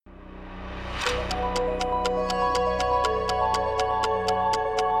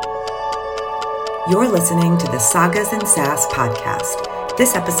You're listening to the Sagas and Sass podcast.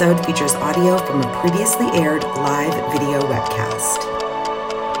 This episode features audio from a previously aired live video webcast.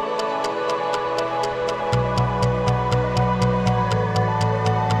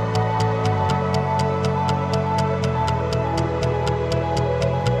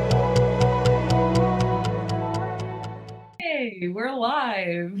 Hey, we're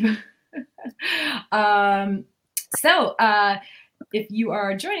live. If you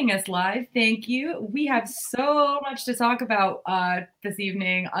are joining us live, thank you. We have so much to talk about this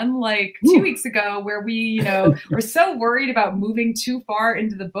evening, unlike 2 weeks ago where we, were so worried about moving too far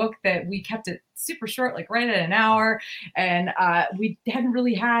into the book that we kept it super short, like right at an hour. And we hadn't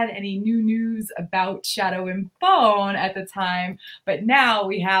really had any new news about Shadow and Bone at the time. But now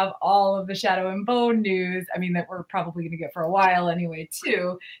we have all of the Shadow and Bone news. I mean, that we're probably going to get for a while anyway,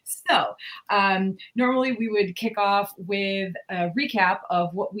 too. So normally we would kick off with a recap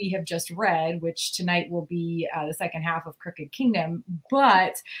of what we have just read, which tonight will be the second half of Crooked Kingdom.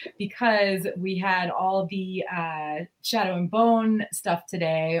 But because we had all the Shadow and Bone stuff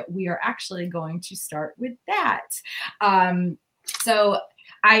today, we are actually going to start with that. So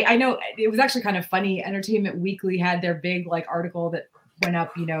I know it was actually kind of funny. Entertainment Weekly had their big article that went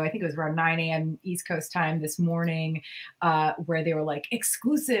up, I think it was around 9 a.m. East Coast time this morning, where they were like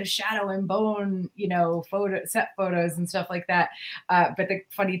exclusive Shadow and Bone, set photos and stuff like that. But the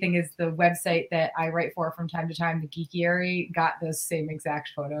funny thing is the website that I write for from time to time, the Geekiary, got those same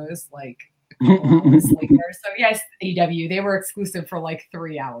exact photos later. So yes, AEW, they were exclusive for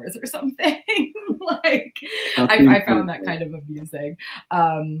 3 hours or something. I found that kind of amusing.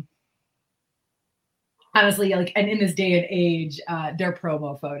 Honestly, and in this day and age, they're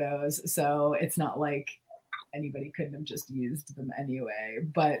promo photos, so it's not like anybody couldn't have just used them anyway.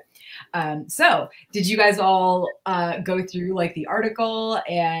 But so did you guys all go through the article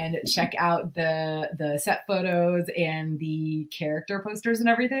and check out the set photos and the character posters and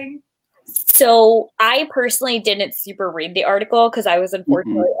everything? So I personally didn't super read the article because I was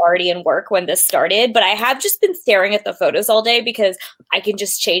unfortunately already in work when this started, but I have just been staring at the photos all day because I can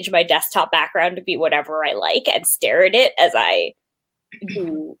just change my desktop background to be whatever I like and stare at it as I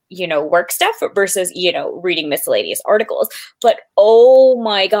do, work stuff versus, reading miscellaneous articles. But oh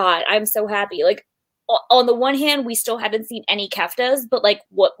my God, I'm so happy. On the one hand, we still haven't seen any Keftas, but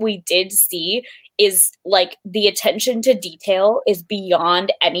what we did see is the attention to detail is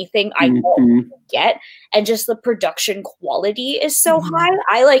beyond anything I get. And just the production quality is so high.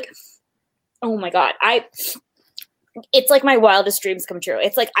 Oh my God. It's my wildest dreams come true.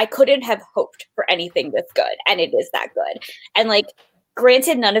 It's I couldn't have hoped for anything this good. And it is that good. And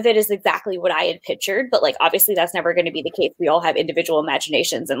granted, none of it is exactly what I had pictured, but obviously that's never going to be the case. We all have individual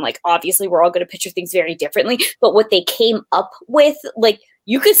imaginations and obviously we're all going to picture things very differently, but what they came up with,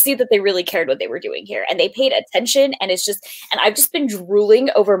 you could see that they really cared what they were doing here and they paid attention. And I've just been drooling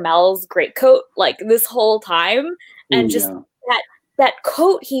over Mel's greatcoat this whole time. And that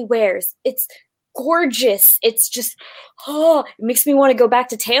coat he wears, it's gorgeous. It's just, it makes me want to go back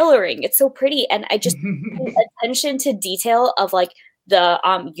to tailoring. It's so pretty. And I just pay attention to detail of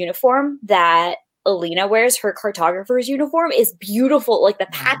the uniform that Alina wears, her cartographer's uniform, is beautiful. The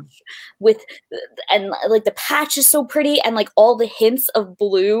patch the patch is so pretty, and all the hints of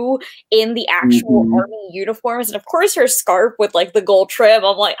blue in the actual army uniforms, and of course her scarf with the gold trim.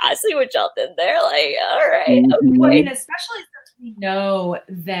 I'm I see what y'all did there. All right, okay. And especially since we know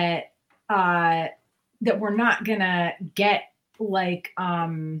that that we're not gonna get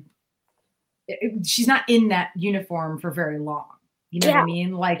she's not in that uniform for very long. You know what I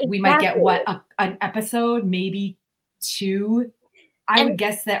mean? Exactly. We might get an episode, maybe 2. I would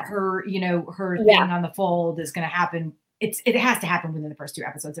guess that her, her thing on the fold is going to happen. It has to happen within the first 2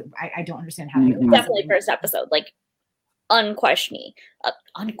 episodes. I don't understand how. Definitely first episode, unquestioning.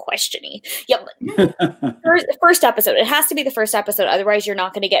 Yep. First episode. It has to be the first episode. Otherwise, you're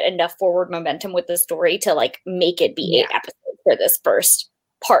not going to get enough forward momentum with the story to make it be 8 episodes for this first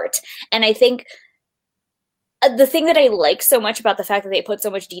part. And I think the thing that I like so much about the fact that they put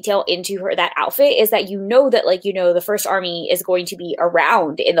so much detail into that outfit is that that the First Army is going to be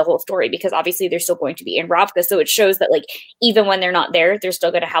around in the whole story, because obviously they're still going to be in Ravka. So it shows that even when they're not there, they're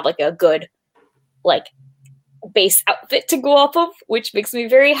still going to have a good base outfit to go off of, which makes me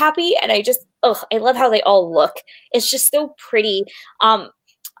very happy. And I just I love how they all look. It's just so pretty. I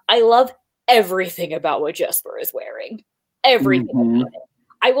love everything about what Jesper is wearing. Everything about it.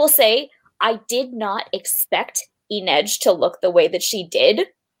 I will say, I did not expect Inej to look the way that she did,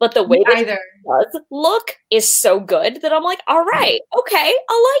 but the way that she does look is so good that I'm all right, okay,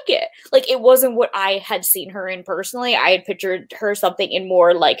 I like it. It wasn't what I had seen her in personally. I had pictured her something in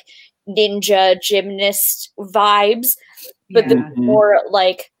more ninja gymnast vibes, but the more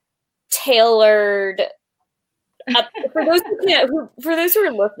like tailored. For those who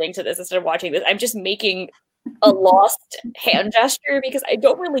are listening to this instead of watching this, I'm just making a lost hand gesture because I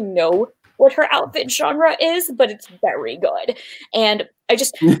don't really know what her outfit genre is, but it's very good. And I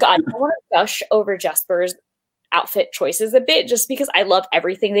want to gush over Jesper's outfit choices a bit just because I love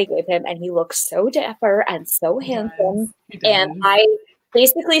everything they gave him, and he looks so dapper and so handsome. And I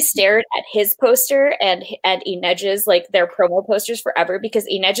basically stared at his poster and Inej's, like their promo posters forever, because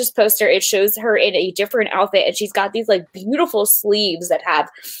Inej's poster, it shows her in a different outfit and she's got these like beautiful sleeves that have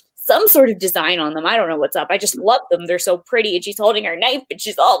some sort of design on them. I don't know what's up. I just love them. They're so pretty. And she's holding her knife and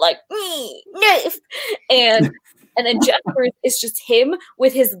she's all like, knife. And then Jesper is just him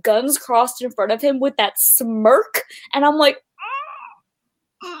with his guns crossed in front of him with that smirk. And I'm like,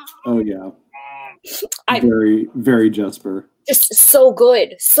 oh yeah. Very, very Jesper. Just so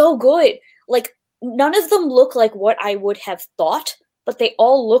good. So good. Like, none of them look like what I would have thought, but they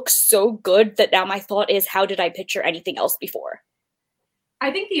all look so good that now my thought is, how did I picture anything else before?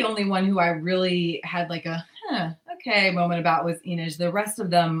 I think the only one who I really had like a okay moment about was Inej. The rest of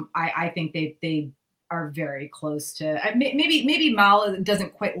them, I think they are very close to. Maybe Mal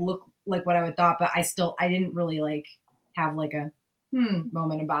doesn't quite look like what I would thought, but I didn't really like have like a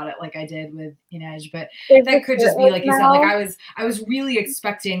moment about it like I did with Inej. But that could just be like you said. Like I was really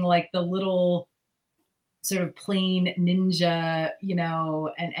expecting like the little sort of plain ninja, you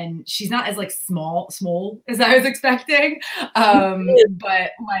know, and she's not as like small as I was expecting.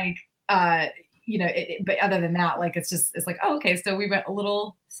 But like you know, but other than that, like it's like, oh, okay, so we went a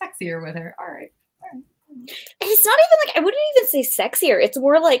little sexier with her. All right. It's not even like, I wouldn't even say sexier. It's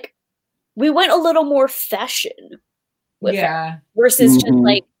more like we went a little more fashion with her versus just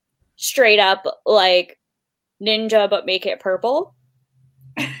like straight up like ninja but make it purple.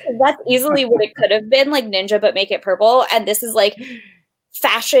 That's easily what it could have been, like ninja but make it purple, and this is like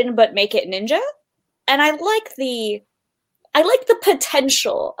fashion but make it ninja. And I like the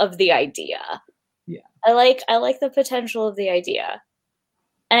potential of the idea. Yeah. I like the potential of the idea.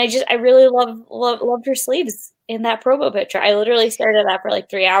 And I really loved her sleeves in that promo picture. I literally stared at that for like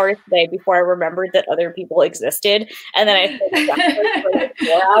 3 hours today before I remembered that other people existed. And then I stared at that for like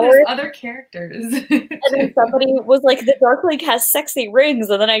 4 hours. There's other characters. And then somebody was like, the Dark Link has sexy rings.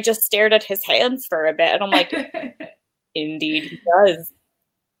 And then I just stared at his hands for a bit. And I'm like, indeed he does.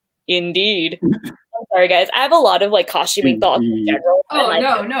 Indeed. I'm sorry, guys. I have a lot of like costuming thoughts in general.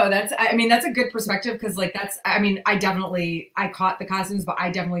 Oh, no. That's a good perspective because like I caught the costumes, but I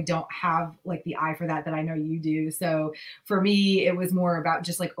definitely don't have like the eye for that I know you do. So for me, it was more about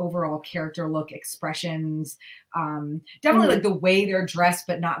just like overall character look, expressions, definitely like the way they're dressed,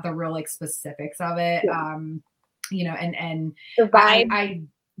 but not the real like specifics of it. You know, and the vibe. I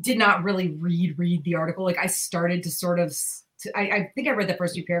did not really read the article. Like I started to sort of. I think I read the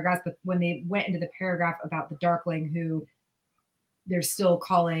first few paragraphs, but when they went into the paragraph about the Darkling, who they're still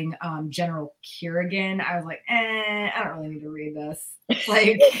calling General Kerrigan, I was like, I don't really need to read this.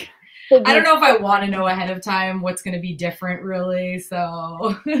 Like, I don't know if I want to know ahead of time what's going to be different, really. So,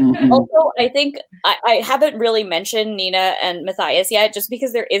 also, I think I haven't really mentioned Nina and Matthias yet, just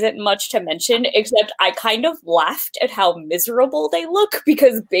because there isn't much to mention, except I kind of laughed at how miserable they look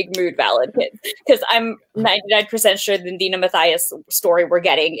because big mood valid kids. Because I'm 99% sure the Nina Matthias story we're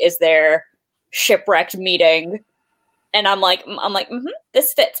getting is their shipwrecked meeting, and I'm like,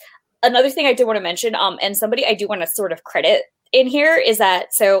 this fits. Another thing I did want to mention, and somebody I do want to sort of credit in here is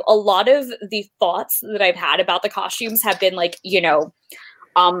that, so a lot of the thoughts that I've had about the costumes have been like, you know,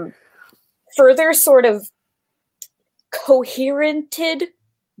 further sort of coherented.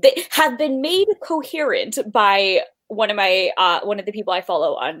 They have been made coherent by one of the people I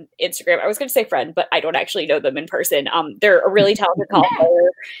follow on Instagram. I was going to say friend, but I don't actually know them in person. They're a really talented cosplayer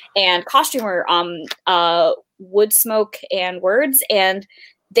and costumer, Woodsmoke and Words, and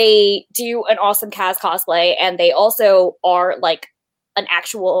they do an awesome Kaz cosplay, and they also are like an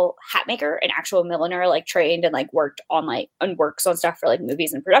actual hat maker, an actual milliner, like trained and like worked on like and works on stuff for like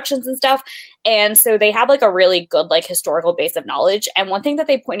movies and productions and stuff. And so they have like a really good like historical base of knowledge. And one thing that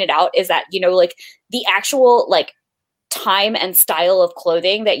they pointed out is that, you know, like the actual like time and style of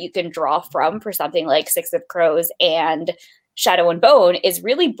clothing that you can draw from for something like Six of Crows and Shadow and Bone is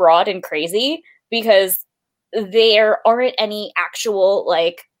really broad and crazy, because there aren't any actual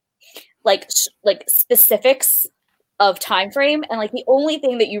like specifics of time frame, and like the only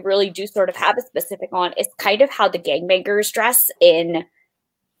thing that you really do sort of have a specific on is kind of how the gangbangers dress in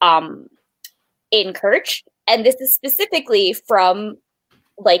Kirch. And this is specifically from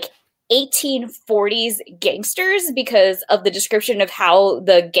like 1840s gangsters because of the description of how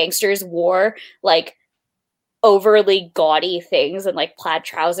the gangsters wore like overly gaudy things and like plaid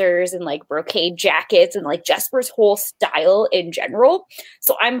trousers and like brocade jackets and like Jesper's whole style in general.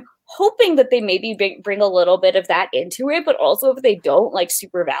 So I'm hoping that they maybe bring a little bit of that into it, but also if they don't, like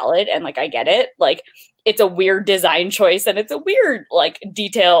super valid. And like, I get it. Like it's a weird design choice and it's a weird like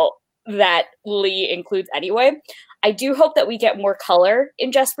detail that Lee includes anyway. I do hope that we get more color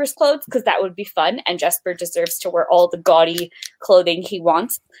in Jesper's clothes because that would be fun. And Jesper deserves to wear all the gaudy clothing he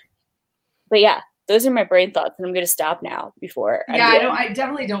wants. But yeah, those are my brain thoughts. And I'm going to stop now before. Yeah, I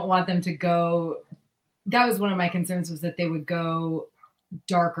definitely don't want them to go. That was one of my concerns, was that they would go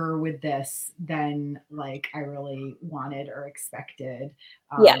darker with this than like I really wanted or expected.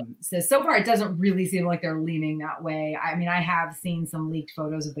 So far it doesn't really seem like they're leaning that way. I mean, I have seen some leaked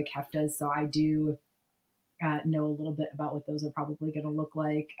photos of the Keftas, so I do know a little bit about what those are probably going to look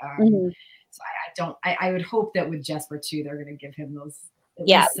like. So I would hope that with Jesper too, they're going to give him those at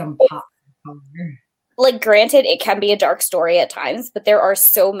least some pop color. Like, granted, it can be a dark story at times, but there are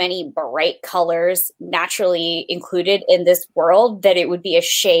so many bright colors naturally included in this world that it would be a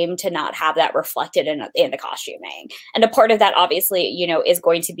shame to not have that reflected in the costuming. And a part of that, obviously, you know, is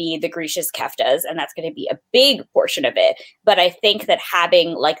going to be the Grisha's Keftas, and that's going to be a big portion of it. But I think that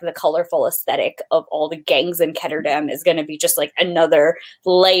having, like, the colorful aesthetic of all the gangs in Ketterdam is going to be just, like, another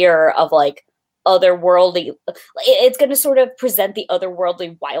layer of, like, otherworldly. It's going to sort of present the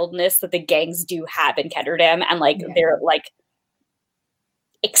otherworldly wildness that the gangs do have in Ketterdam and like their like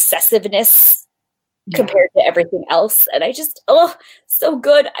excessiveness compared to everything else. And I just, so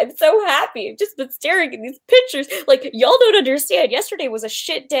good. I'm so happy. I've just been staring at these pictures. Like, y'all don't understand. Yesterday was a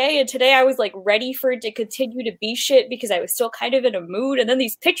shit day, and today I was like ready for it to continue to be shit because I was still kind of in a mood. And then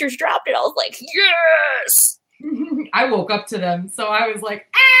these pictures dropped, and I was like, yes. I woke up to them, so I was like,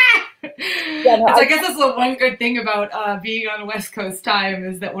 ah! Yeah, no, I guess that's the one good thing about being on West Coast time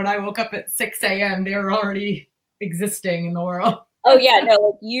is that when I woke up at 6 a.m., they were already existing in the world. Oh yeah, no,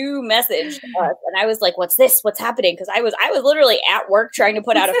 like you messaged us, and I was like, "What's this? What's happening?" Because I was literally at work trying to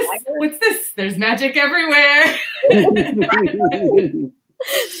put out a fire. What's this? There's magic everywhere.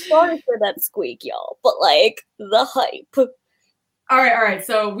 Sorry for that squeak, y'all, but like the hype. All right.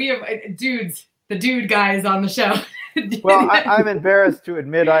 So we have the dude guys on the show. Well, I'm embarrassed to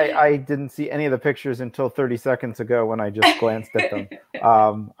admit I didn't see any of the pictures until 30 seconds ago when I just glanced at them.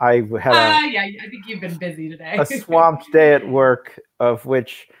 I had I think you've been busy today. A swamped day at work, of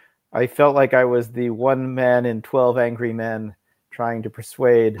which I felt like I was the one man in 12 Angry Men trying to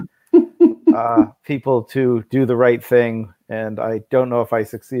persuade people to do the right thing. And I don't know if I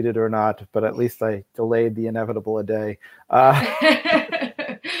succeeded or not, but at least I delayed the inevitable a day.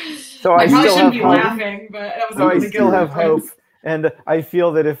 So I still have hope. Laughing, but that was really I still have hope, and I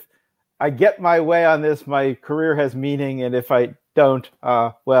feel that if I get my way on this, my career has meaning, and if I don't,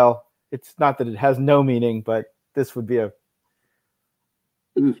 well, it's not that it has no meaning, but this would be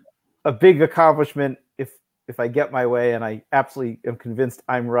a big accomplishment if I get my way, and I absolutely am convinced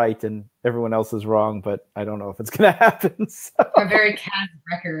I'm right and everyone else is wrong, but I don't know if it's going to happen. So. A very Kaz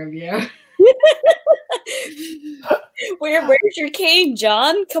Brekker of you. Where's your cane,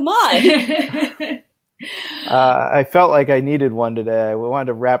 John? Come on. I felt like I needed one today. I wanted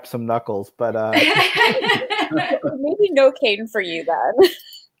to wrap some knuckles, but maybe no cane for you then.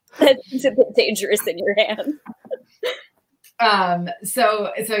 That's a bit dangerous in your hands.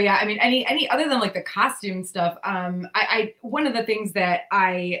 So yeah, I mean, any other than like the costume stuff, I one of the things that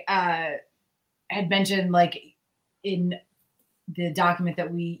I had mentioned like in the document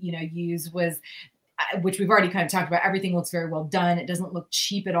that we use was, which we've already kind of talked about, everything looks very well done. It doesn't look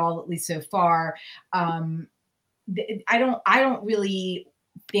cheap at all, at least so far. I don't really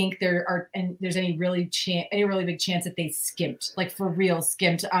think there's any really big chance that they skimped, like for real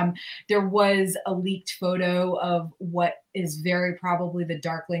skimped. There was a leaked photo of what is very probably the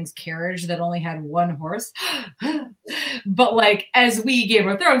Darkling's carriage that only had one horse. But like, as we Game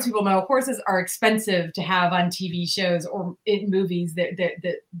of Thrones people know, horses are expensive to have on TV shows or in movies.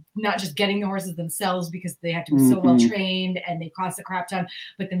 That not just getting the horses themselves because they have to be so well trained and they cost a crap ton,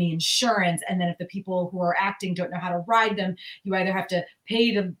 but then the insurance. And then if the people who are acting don't know how to ride them, you either have to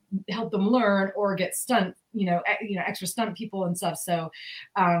pay to help them learn or get extra stunt people and stuff. So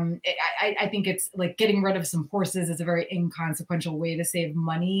I think it's like getting rid of some horses is a very inconsequential way to save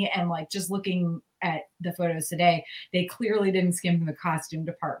money. And like just looking at the photos today, they clearly didn't skimp in the costume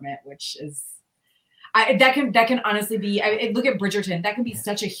department, which is, That can honestly be. Look at Bridgerton. That can be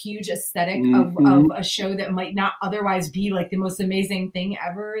such a huge aesthetic of a show that might not otherwise be like the most amazing thing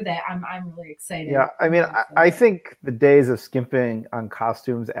ever. That I'm really excited. Yeah, I mean, I think the days of skimping on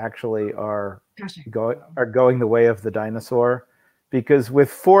costumes actually are going the way of the dinosaur, because with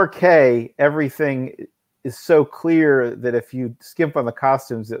 4K, everything is so clear that if you skimp on the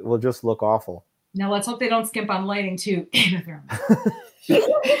costumes, it will just look awful. Now let's hope they don't skimp on lighting too.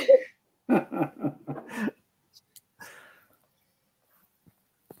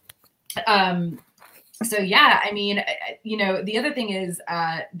 So yeah, I mean, the other thing is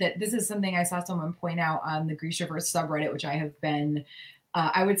that this is something I saw someone point out on the Grishaverse subreddit, which I have been,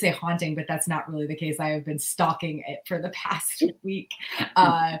 I would say haunting, but that's not really the case. I have been stalking it for the past week.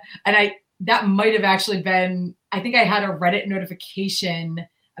 And that might have actually been, I think I had a Reddit notification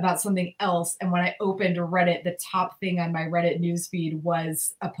about something else. And when I opened Reddit, the top thing on my Reddit newsfeed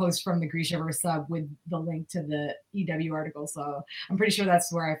was a post from the Grishaverse sub with the link to the EW article. So I'm pretty sure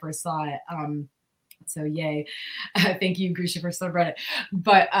that's where I first saw it. So yay. Thank you, Grishaverse subreddit.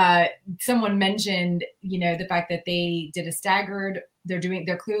 But someone mentioned, the fact that they did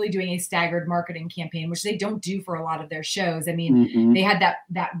they're clearly doing a staggered marketing campaign, which they don't do for a lot of their shows. I mean, they had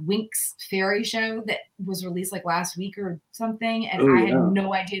that Winx fairy show that was released like last week or something. And I had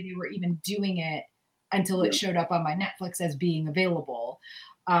no idea they were even doing it until it showed up on my Netflix as being available.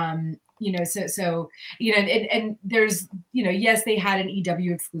 And there's, yes, they had an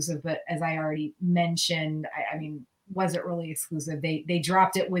EW exclusive, but as I already mentioned, I mean, was it really exclusive? They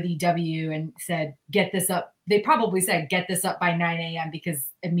dropped it with EW and said, get this up. They probably said, get this up by 9 a.m. because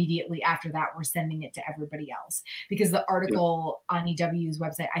immediately after that, we're sending it to everybody else. Because the article on EW's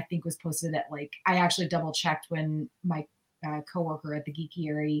website, I think, was posted at I actually double checked when my coworker at the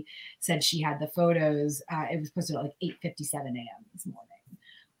Geekiary said she had the photos. It was posted at 8:57 a.m. this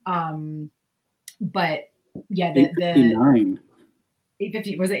morning. But yeah, the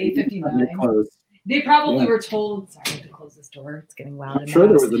 8:50, was it 8:59? They probably were told, sorry, I have to close this door. It's getting loud. I'm sure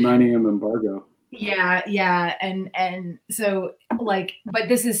there was a 9 a.m. embargo. Yeah. And so but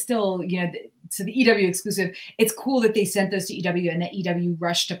this is still, so the EW exclusive, it's cool that they sent those to EW and that EW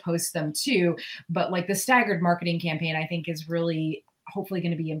rushed to post them too. But the staggered marketing campaign, I think, is really hopefully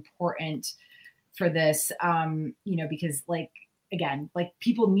going to be important for this, because again,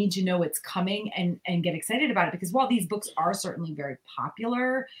 people need to know it's coming and get excited about it, because while these books are certainly very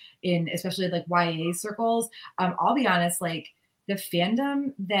popular in especially YA circles, I'll be honest, the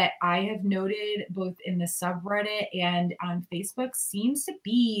fandom that I have noted both in the subreddit and on Facebook seems to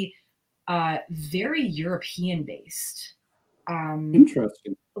be very European based.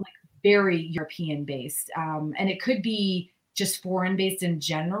 Interesting. Very European based. And it could be just foreign based in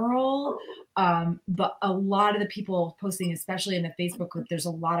general. But a lot of the people posting, especially in the Facebook group, there's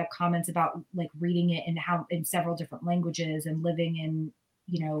a lot of comments about reading it in several different languages and living in,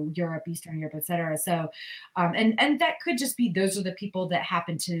 Europe, Eastern Europe, et cetera. So, and that could just be, those are the people that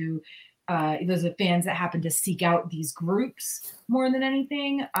happen to, those are the fans that happen to seek out these groups more than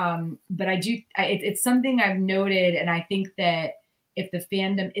anything. But it's something I've noted. And I think that if the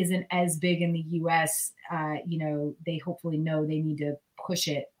fandom isn't as big in the US, they hopefully know they need to push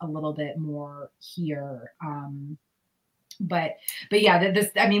it a little bit more here. But yeah,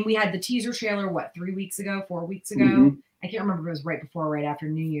 we had the teaser trailer, 4 weeks ago? I can't remember if it was right before or right after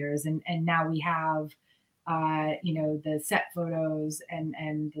New Year's. And now we have, the set photos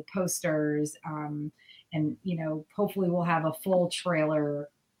and the posters. And, hopefully we'll have a full trailer,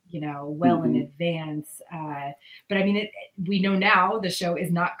 well in advance. But I mean, we know now the show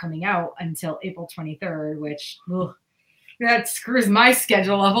is not coming out until April 23rd, which that screws my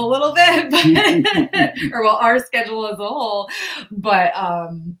schedule up a little bit, or our schedule as a whole. But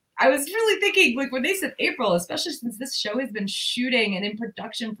I was really thinking, when they said April, especially since this show has been shooting and in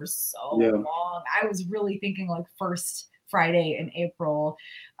production for so long, I was really thinking first Friday in April.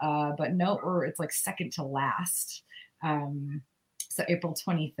 But no, or it's second to last. So April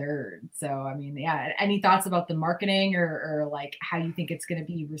 23rd. So, I mean, yeah. Any thoughts about the marketing or how you think it's going to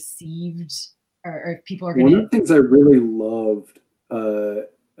be received, or if people are going to? One of the things I really loved,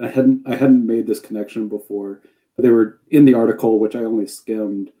 I hadn't made this connection before, but they were in the article, which I only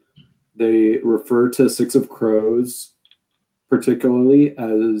skimmed. They refer to Six of Crows particularly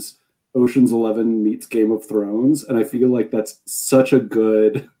as Ocean's 11 meets Game of Thrones. And I feel like that's such a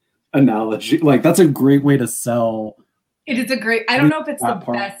good analogy. That's a great way to sell. It is a great, I don't know if it's the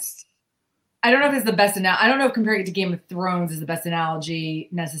best. I don't know if it's the best. I don't know if comparing it to Game of Thrones is the best analogy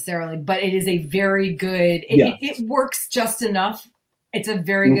necessarily, but it is a very good, it works just enough. It's a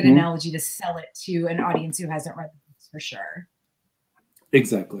very good analogy to sell it to an audience who hasn't read the books for sure.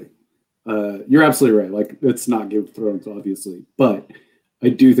 Exactly. You're absolutely right. Like, it's not Game of Thrones, obviously, but I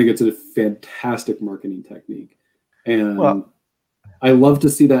do think it's a fantastic marketing technique. And I love to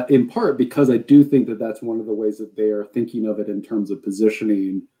see that, in part because I do think that that's one of the ways that they are thinking of it in terms of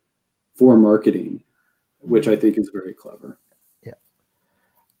positioning for marketing, which I think is very clever. Yeah.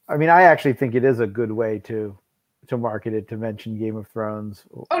 I mean, I actually think it is a good way to market it, to mention Game of Thrones.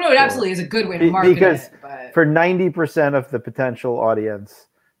 Oh, no, it absolutely is a good way to market because it. But for 90% of the potential audience,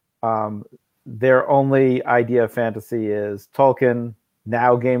 their only idea of fantasy is Tolkien,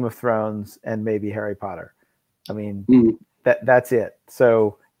 now Game of Thrones, and maybe Harry Potter. I mean, that's it.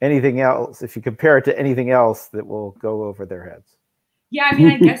 So anything else, if you compare it to anything else, that will go over their heads. yeah, I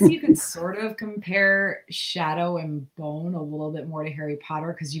mean, I guess you could sort of compare Shadow and Bone a little bit more to Harry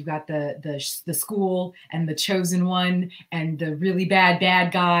Potter, because you've got the school and the chosen one and the really bad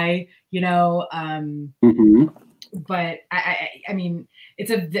guy, you know. But I mean,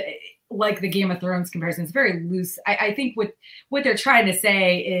 it's like the Game of Thrones comparison. It's very loose. I think what they're trying to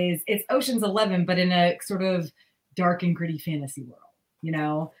say is it's Ocean's 11, but in a sort of dark and gritty fantasy world, you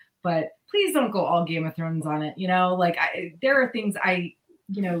know. But please don't go all Game of Thrones on it, you know. Like, there are things I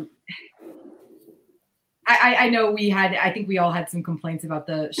know I think we all had some complaints about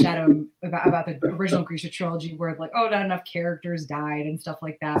the Shadow, about the original Grisha trilogy, where like, oh, not enough characters died and stuff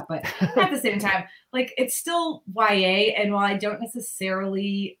like that. But at the same time, like, it's still YA, and while I don't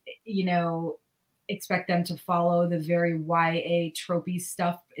necessarily, you know, expect them to follow the very YA tropey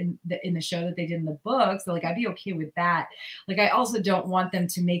stuff in the show that they did in the books, so like, I'd be okay with that. Like, I also don't want them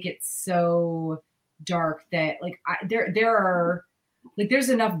to make it so dark that like there are like, there's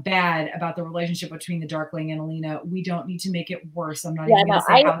enough bad about the relationship between the Darkling and Alina. We don't need to make it worse. I'm not even going to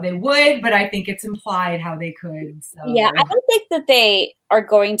say how they would, but I think it's implied how they could. So. Yeah, I don't think that they are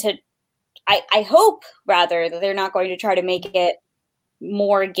going to. I hope rather that they're not going to try to make it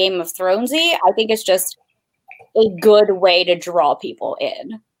more Game of Thronesy. I think it's just a good way to draw people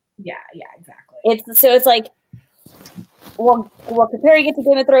in. Yeah, exactly. It's like, well, comparing it to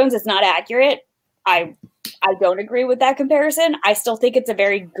Game of Thrones is not accurate. I don't agree with that comparison. I still think it's a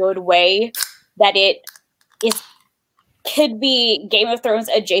very good way that it could be Game of Thrones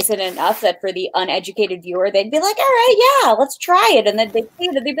adjacent enough that for the uneducated viewer, they'd be like, all right, yeah, let's try it. And then they'd see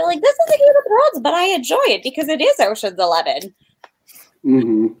it and they'd be like, this is a Game of Thrones, but I enjoy it because it is Ocean's 11.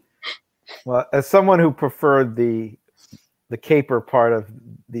 Mm-hmm. Well, as someone who preferred the caper part of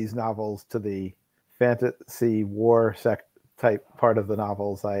these novels to the fantasy war type part of the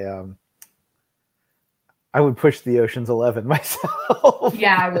novels, I would push the Ocean's 11 myself.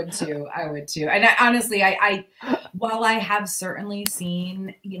 Yeah, I would too. And honestly, I while I have certainly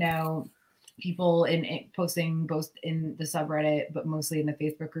seen, you know, people in posting both in the subreddit, but mostly in the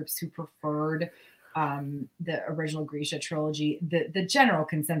Facebook groups, who preferred the original Grisha trilogy, the general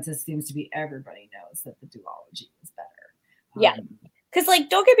consensus seems to be everybody knows that the duology is better. Yeah. Because, like,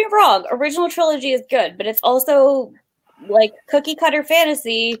 don't get me wrong, original trilogy is good, but it's also like cookie cutter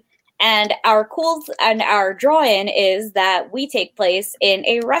fantasy. And our draw-in is that we take place in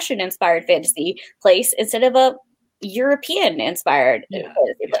a Russian-inspired fantasy place instead of a European-inspired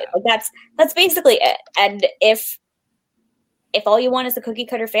fantasy place. Like, that's basically it. And if all you want is a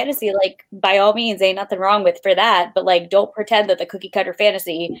cookie-cutter fantasy, like, by all means, ain't nothing wrong for that. But like, don't pretend that the cookie-cutter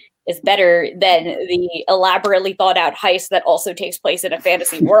fantasy is better than the elaborately thought-out heist that also takes place in a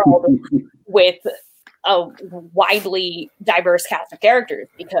fantasy world with a widely diverse cast of characters,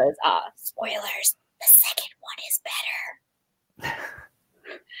 because spoilers, the second one is better.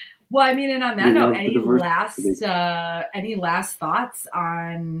 Well, I mean, and on that note, any last thoughts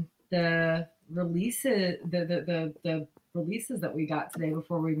on the releases, the releases that we got today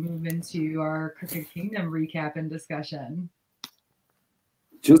before we move into our Crooked Kingdom recap and discussion?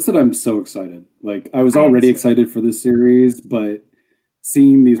 Just that I'm so excited. Like, I was already excited for this series, but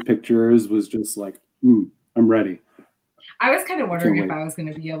seeing these pictures was just like, I'm ready. I was kind of wondering if I was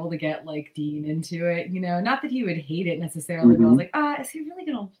going to be able to get like Dean into it, you know, not that he would hate it necessarily, but I was like, is he really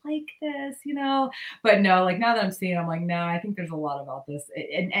going to like this, you know? But no, like, now that I'm seeing it, I'm like, no, I think there's a lot about this.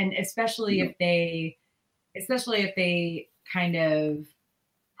 And especially if they kind of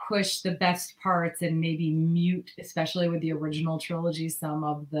push the best parts and maybe mute, especially with the original trilogy, some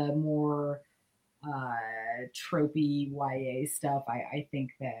of the more tropey YA stuff. I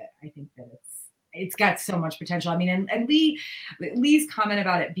think that it's got so much potential. I mean, and Lee's comment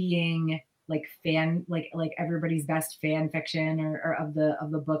about it being like everybody's best fan fiction or of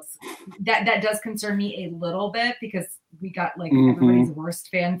the books, that does concern me a little bit, because we got like everybody's worst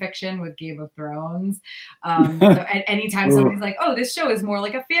fan fiction with Game of Thrones. So anytime somebody's like, oh, this show is more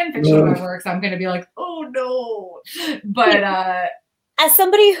like a fan fiction of my works, I'm gonna be like, oh no. But as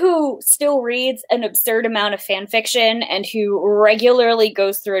somebody who still reads an absurd amount of fan fiction and who regularly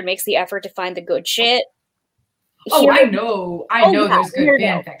goes through and makes the effort to find the good shit. I know there's good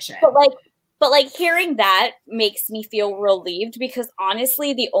fan fiction. But like hearing that makes me feel relieved, because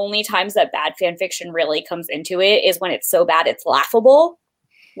honestly, the only times that bad fan fiction really comes into it is when it's so bad it's laughable,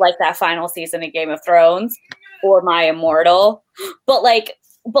 like that final season of Game of Thrones or My Immortal. But like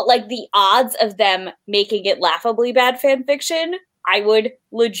the odds of them making it laughably bad fan fiction, I would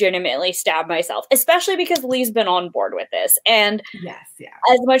legitimately stab myself, especially because Lee's been on board with this. And yes, yeah.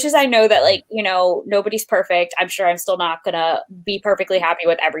 As much as I know that, like, you know, nobody's perfect, I'm sure I'm still not gonna be perfectly happy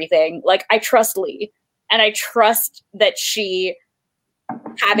with everything. Like, I trust Lee, and I trust that she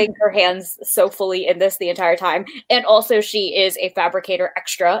having her hands so fully in this the entire time. And also she is a fabricator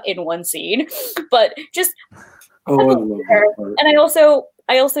extra in one scene. But just I love that part. And I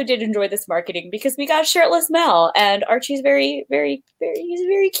also did enjoy this marketing because we got shirtless Mel, and Archie's very, very, very, he's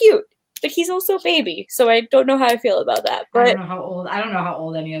very cute, but he's also a baby. So I don't know how I feel about that. But I don't know how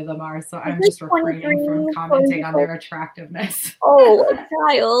old any of them are. So I'm just refraining from commenting on their attractiveness. Oh, a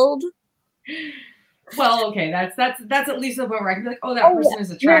child. Well, okay, that's at least a point where I can be like, oh, that person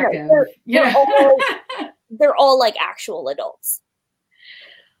is attractive. They're all like actual adults.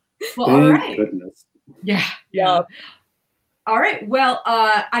 Well, Thank all right. goodness. Yeah. All right. Well,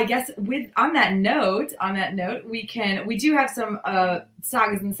 I guess on that note, we do have some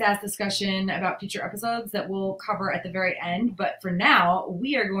Sagas and Sass discussion about future episodes that we'll cover at the very end. But for now,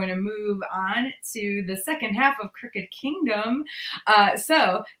 we are going to move on to the second half of Crooked Kingdom.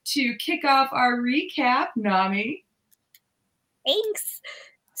 So to kick off our recap, Nami. Thanks.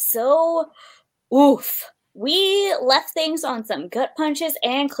 So, we left things on some gut punches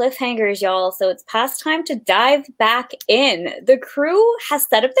and cliffhangers, y'all, so it's past time to dive back in. The crew has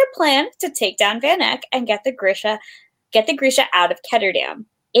set up their plan to take down Van Eck and get the Grisha out of Ketterdam.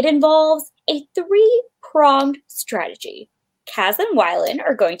 It involves a three-pronged strategy. Kaz and Wylan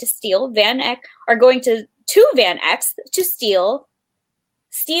are going to Van Eck's to steal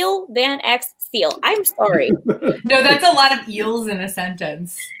Van Eck's seal. I'm sorry. No, that's a lot of eels in a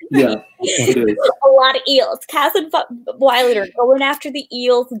sentence. Yeah, it is. A lot of eels. Kaz and Wylan are going after the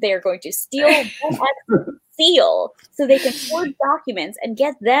eels. They're going to steal Van Eck's seal so they can forge documents and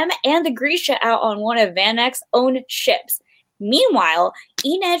get them and the Grisha out on one of Van Eck's own ships. Meanwhile,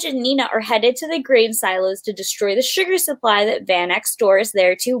 Inej and Nina are headed to the grain silos to destroy the sugar supply that Van Eck stores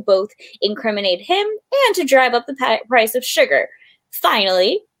there to both incriminate him and to drive up the price of sugar.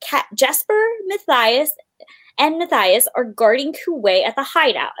 Finally, Jesper, Matthias are guarding Kuwei at the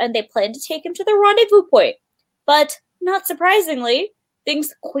hideout, and they plan to take him to the rendezvous point. But, not surprisingly,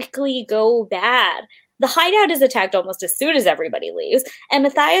 things quickly go bad. The hideout is attacked almost as soon as everybody leaves, and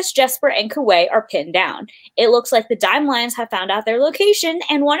Matthias, Jesper, and Kuwei are pinned down. It looks like the Dime Lions have found out their location,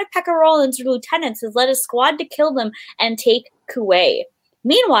 and one of Pekka Rollins' lieutenants has led a squad to kill them and take Kuwei.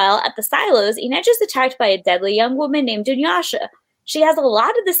 Meanwhile, at the silos, Inej is attacked by a deadly young woman named Dunyasha. She has a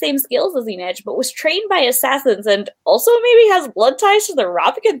lot of the same skills as Inej, but was trained by assassins and also maybe has blood ties to the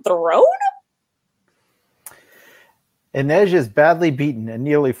Rapican throne? Inej is badly beaten and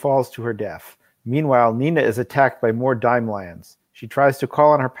nearly falls to her death. Meanwhile, Nina is attacked by more Dime Lions. She tries to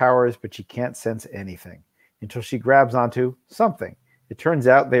call on her powers, but she can't sense anything until she grabs onto something. It turns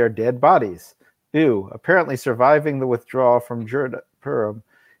out they are dead bodies. Ew, apparently surviving the withdrawal from Jurdapuram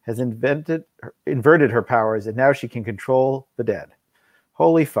has inverted her powers, and now she can control the dead.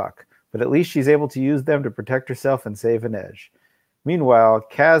 Holy fuck. But at least she's able to use them to protect herself and save Inej. Meanwhile,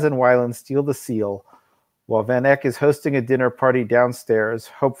 Kaz and Wylan steal the seal, while Van Eck is hosting a dinner party downstairs,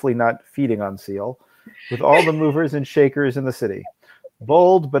 hopefully not feeding on seal, with all the movers and shakers in the city.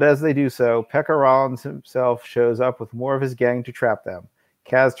 Bold, but as they do so, Pekka Rollins himself shows up with more of his gang to trap them.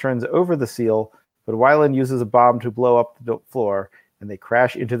 Kaz turns over the seal, but Wylan uses a bomb to blow up the floor, and they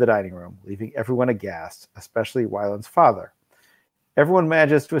crash into the dining room, leaving everyone aghast, especially Wylan's father. Everyone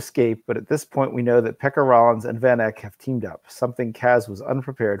manages to escape, but at this point we know that Pekka Rollins and Van Eck have teamed up, something Kaz was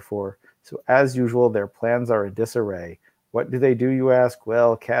unprepared for, so as usual their plans are in disarray. What do they do, you ask?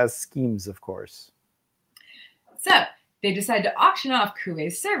 Well, Kaz schemes, of course. So, they decide to auction off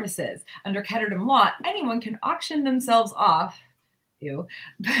Kuwei's services. Under Ketterdam law, anyone can auction themselves off,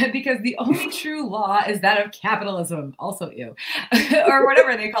 because the only true law is that of capitalism, also or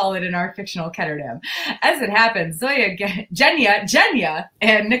whatever they call it in our fictional Ketterdam. As it happens, Zoya, Genya,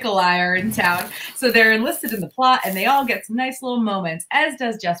 and Nikolai are in town, so they're enlisted in the plot, and they all get some nice little moments, as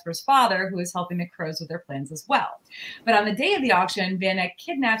does Jesper's father, who is helping the crows with their plans as well. But on the day of the auction, Van Eck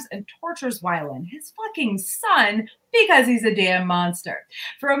kidnaps and tortures Wylan, his fucking son, because he's a damn monster.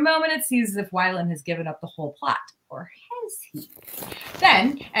 For a moment, it seems as if Wylan has given up the whole plot. Or is he?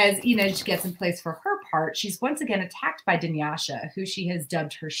 Then, as Inej gets in place for her part, she's once again attacked by Dunyasha, who she has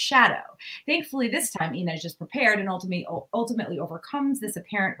dubbed her shadow. Thankfully, this time Inej is prepared and ultimately overcomes this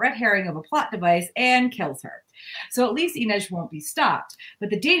apparent red herring of a plot device and kills her. So at least Inej won't be stopped. But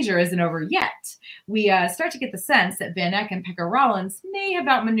the danger isn't over yet. We start to get the sense that Van Eck and Pekka Rollins may have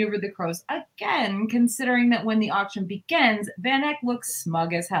outmaneuvered the crows again, considering that when the auction begins, Van Eck looks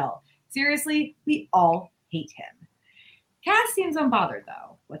smug as hell. Seriously, we all hate him. Kaz seems unbothered,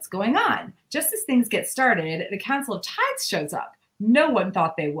 though. What's going on? Just as things get started, the Council of Tides shows up. No one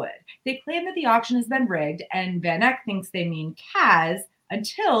thought they would. They claim that the auction has been rigged, and Van Eck thinks they mean Kaz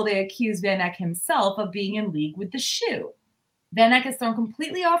until they accuse Van Eck himself of being in league with the Shoe. Van Eck is thrown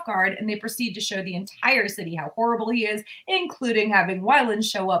completely off guard, and they proceed to show the entire city how horrible he is, including having Wylan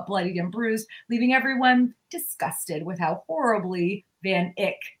show up bloodied and bruised, leaving everyone disgusted with how horribly Van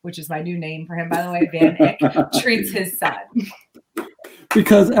Ick, which is my new name for him, by the way, Van Ick, treats his son.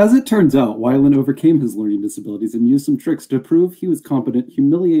 Because, as it turns out, Wylan overcame his learning disabilities and used some tricks to prove he was competent,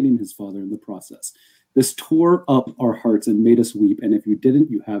 humiliating his father in the process. This tore up our hearts and made us weep, and if you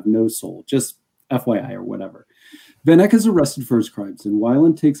didn't, you have no soul. Just FYI or whatever. Van Eck is arrested for his crimes, and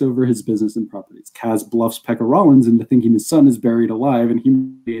Wylan takes over his business and properties. Kaz bluffs Pekka Rollins into thinking his son is buried alive and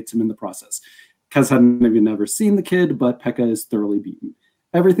humiliates him in the process. Kaz hadn't even ever seen the kid, but Pekka is thoroughly beaten.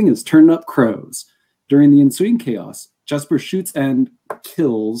 Everything is turned up crows. During the ensuing chaos, Jesper shoots and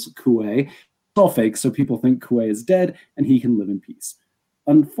kills Kuei. It's all fake, so people think Kuei is dead and he can live in peace.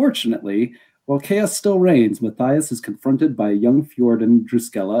 Unfortunately, while chaos still reigns, Matthias is confronted by a young Fjord and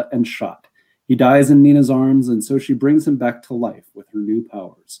Druskella and shot. He dies in Nina's arms, and so she brings him back to life with her new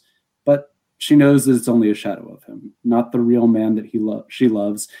powers. But she knows that it's only a shadow of him, not the real man that she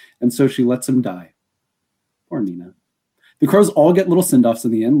loves, and so she lets him die. Poor Nina. The crows all get little send-offs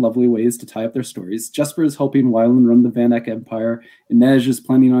in the end, lovely ways to tie up their stories. Jesper is helping Wylan run the Van Eck Empire, Inej is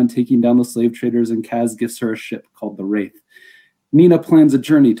planning on taking down the slave traders, and Kaz gifts her a ship called the Wraith. Nina plans a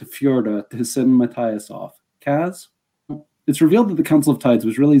journey to Fjorda to send Matthias off. Kaz? It's revealed that the Council of Tides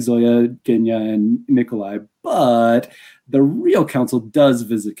was really Zoya, Genya, and Nikolai, but the real council does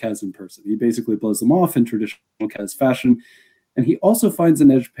visit Kaz in person. He basically blows them off in traditional Kaz fashion, and he also finds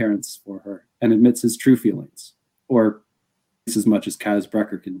Inej's parents for her and admits his true feelings, or as much as Kaz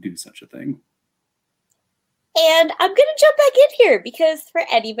Brecker can do such a thing. And I'm going to jump back in here because for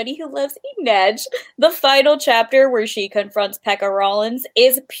anybody who loves Inej, the final chapter where she confronts Pekka Rollins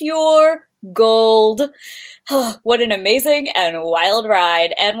is pure gold. What an amazing and wild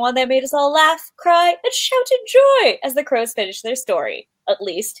ride, and one that made us all laugh, cry, and shout in joy as the crows finish their story, at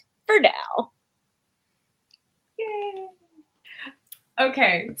least for now. Yay.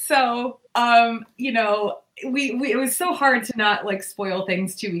 Okay, so it was so hard to not like spoil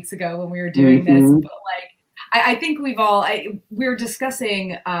things 2 weeks ago when we were doing this, but like I think we were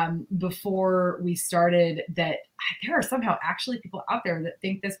discussing before we started that there are somehow actually people out there that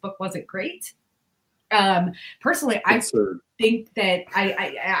think this book wasn't great. Personally, I think that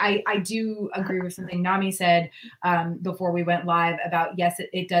I do agree with something Nami said before we went live about, yes,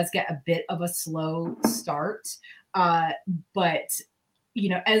 it does get a bit of a slow start, but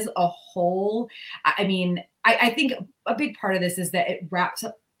as a whole, I mean, I think a big part of this is that it wraps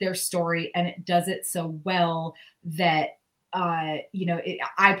up their story and it does it so well that I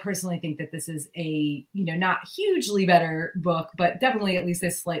personally think that this is a not hugely better book, but definitely at least a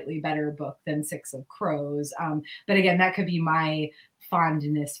slightly better book than Six of Crows. But again, that could be my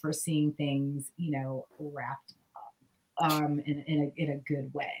fondness for seeing things wrapped up in a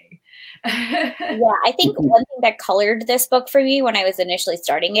good way. Yeah, I think one thing that colored this book for me when I was initially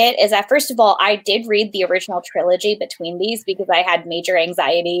starting it is that, first of all, I did read the original trilogy between these because I had major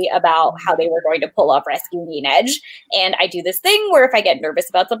anxiety about how they were going to pull off rescuing Inej. And I do this thing where if I get nervous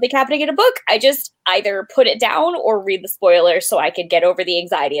about something happening in a book, I just either put it down or read the spoilers so I could get over the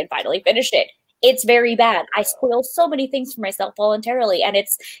anxiety and finally finish it. It's very bad. I spoil so many things for myself voluntarily, and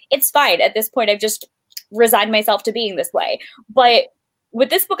it's fine. At this point, I've just resigned myself to being this way. But with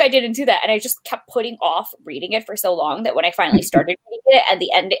this book, I didn't do that, and I just kept putting off reading it for so long that when I finally started reading it, at the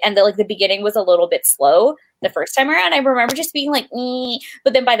end and the beginning was a little bit slow the first time around, I remember just being like,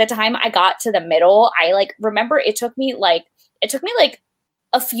 but then by the time I got to the middle, I remember it took me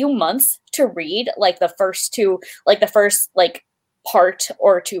a few months to read the first part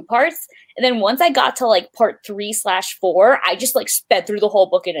or two parts, and then once I got to part 3/4, I just sped through the whole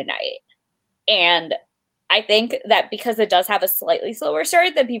book in a night. And I think that because it does have a slightly slower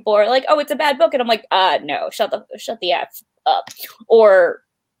start, that people are like, oh, it's a bad book. And I'm like, no, shut the F up. Or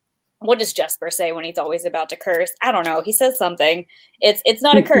what does Jesper say when he's always about to curse? I don't know. He says something. It's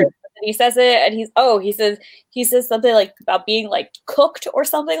not a curse. But he says it, and he says something like about being like cooked or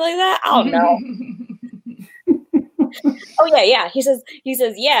something like that. I don't know. Oh yeah. He says,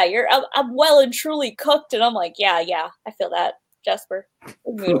 yeah, I'm well and truly cooked, and I'm like, yeah, I feel that, Jesper.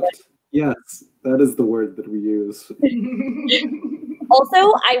 Cooked. Yes, that is the word that we use.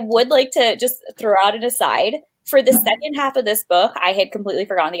 Also, I would like to just throw out an aside. For the second half of this book, I had completely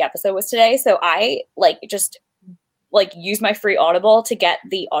forgotten the episode was today, so I just used my free Audible to get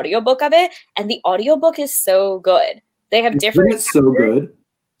the audiobook of it, and the audiobook is so good. They have different It's so good.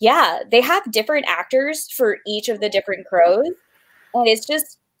 Yeah, they have different actors for each of the different crows, and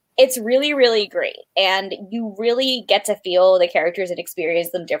it's really, really great. And you really get to feel the characters and experience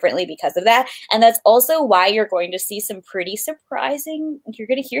them differently because of that. And that's also why you're going to see you're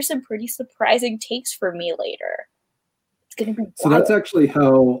going to hear some pretty surprising takes from me later. It's going to be wild. So that's actually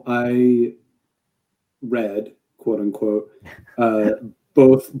how I read, quote unquote,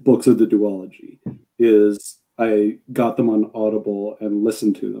 both books of the duology. Is I got them on Audible and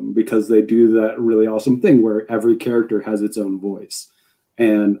listened to them because they do that really awesome thing where every character has its own voice.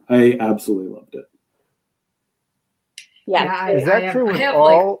 And I absolutely loved it. Yeah. Is that true with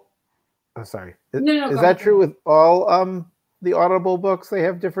all? Oh, sorry. Is that true with all the Audible books? They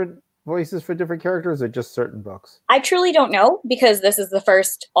have different voices for different characters, or just certain books? I truly don't know, because this is the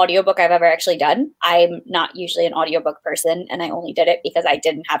first audiobook I've ever actually done. I'm not usually an audiobook person, and I only did it because I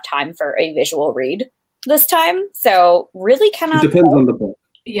didn't have time for a visual read this time. So really cannot. It depends on the book.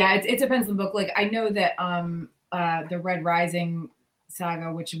 Yeah, it depends on the book. Like, I know that the Red Rising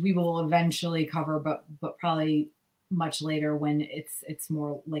saga, which we will eventually cover, but probably much later when it's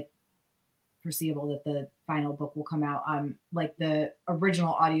more like foreseeable that the final book will come out. Like the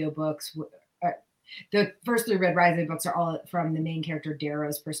original audiobooks, the first 3 Red Rising books are all from the main character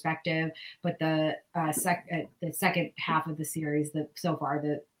Darrow's perspective, but the second half of the series, so far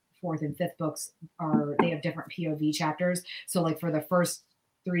the 4th and 5th books they have different POV chapters. So like for the first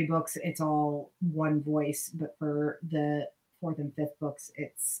 3 books, it's all one voice, but for the 4th and 5th books,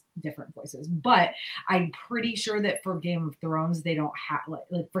 it's different voices. But I'm pretty sure that for Game of Thrones, they don't have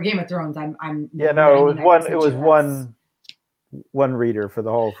like for Game of Thrones. I'm it was one reader for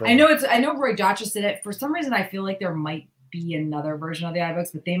the whole thing. I know Roy Dotrice did it. For some reason, I feel like there might be another version of the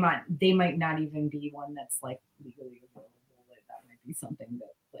iBooks, but they might not even be one that's like legally available. That might be something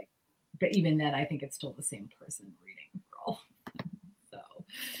that like, but even then, I think it's still the same person reading for all.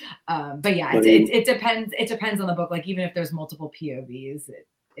 But yeah, it depends. It depends on the book. Like even if there's multiple POVs,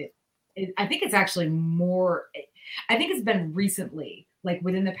 I think it's actually more. I think it's been recently, like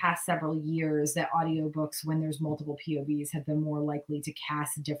within the past several years, that audiobooks, when there's multiple POVs, have been more likely to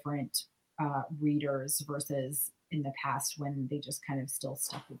cast different readers versus in the past when they just kind of still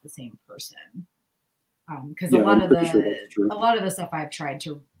stuck with the same person. Because a lot of the stuff I've tried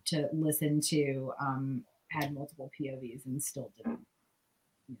to listen to had multiple POVs and still didn't.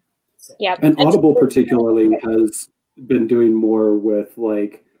 Yeah, and Audible particularly has been doing more with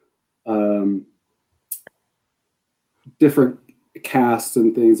like different casts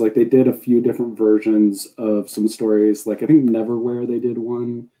and things. Like they did a few different versions of some stories. Like I think Neverwhere, they did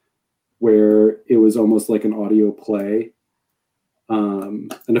one where it was almost like an audio play,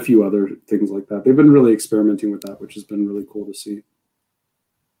 and a few other things like that. They've been really experimenting with that, which has been really cool to see.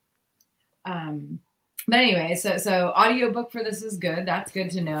 But anyway, so audiobook for this is good. That's good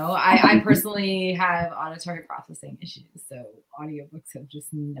to know. I personally have auditory processing issues, so audiobooks have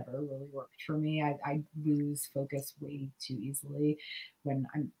just never really worked for me. I lose focus way too easily when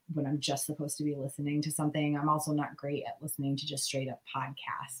I'm just supposed to be listening to something. I'm also not great at listening to just straight up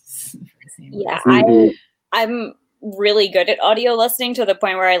podcasts. For the same reason. I'm really good at audio listening to the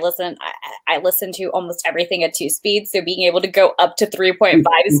point where I listen to almost everything at 2 speeds. So being able to go up to 3.5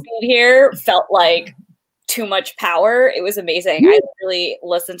 speed here felt like too much power. It was amazing. I really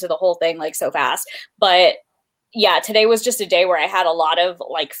listened to the whole thing like so fast. But yeah, today was just a day where I had a lot of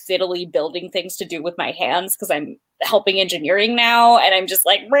like fiddly building things to do with my hands because I'm helping engineering now, and I'm just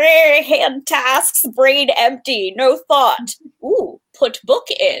like hand tasks, brain empty, no thought. Ooh, put book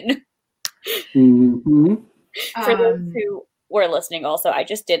in. Mm-hmm. For those who were listening, also, I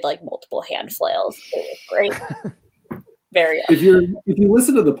just did like multiple hand flails. It was great. Very awesome. If you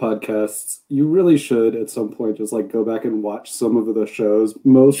listen to the podcasts, you really should at some point just like go back and watch some of the shows,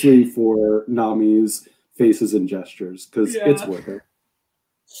 mostly for Nami's faces and gestures, because it's worth it.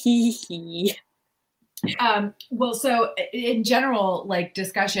 Hee hee. Well, so in general, like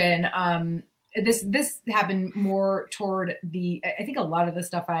discussion, this happened more toward I think a lot of the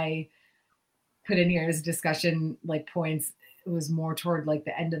stuff I put in here as discussion like points was more toward like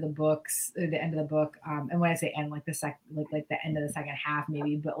the end of the book. And when I say end, like the end of the second half,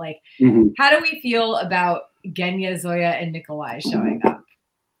 maybe. But like, how do we feel about Genya, Zoya, and Nikolai showing up?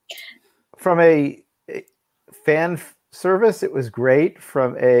 From a fan service, it was great.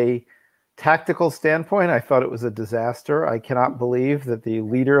 From a tactical standpoint, I thought it was a disaster. I cannot believe that the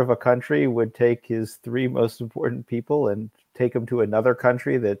leader of a country would take his 3 most important people and take them to another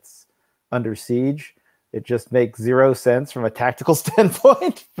country that's under siege. It just makes 0 sense from a tactical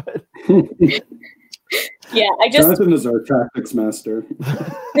standpoint. But yeah, Jonathan is our tactics master.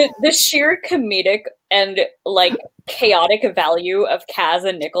 The sheer comedic and like chaotic value of Kaz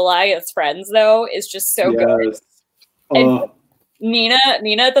and Nikolai as friends, though, is just so good. And Nina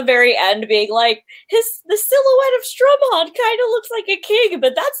at the very end being like, the silhouette of Strumhond kind of looks like a king,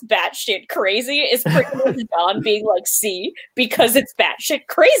 but that's batshit crazy, is pretty much John being like, see, because it's batshit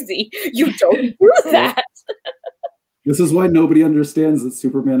crazy. You don't do that. This is why nobody understands that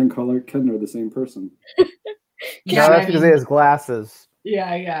Superman and Clark Kent are the same person. Yeah, that's because he has glasses.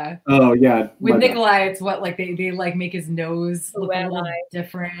 Yeah. Oh, yeah. With Nikolai, it's what, like, they like make his nose look a little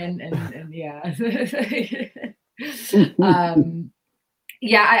different, and yeah.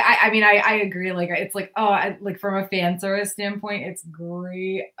 Yeah, I mean, I agree. Like, it's like, like from a fan service standpoint, it's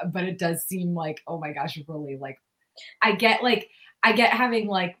great, but it does seem like, oh my gosh, really, like, I get having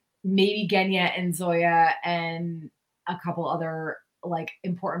like maybe Genya and Zoya and a couple other like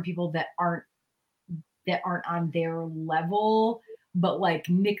important people that aren't on their level, but like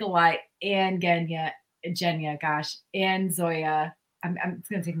Nikolai and Genya, and Zoya. It's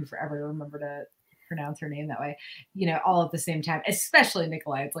gonna take me forever to remember to pronounce her name that way, all at the same time, especially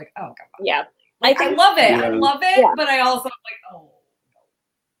Nikolai. It's like, oh god, yeah, I love it. Yeah. I love it, yeah. But I also like, oh,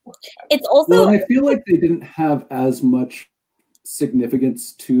 it's also. Well, I feel like they didn't have as much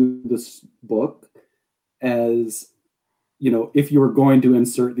significance to this book as, if you were going to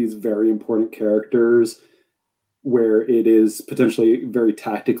insert these very important characters where it is potentially very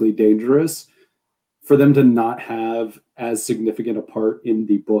tactically dangerous, for them to not have as significant a part in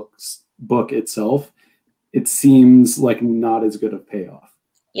the book itself, it seems like not as good a payoff.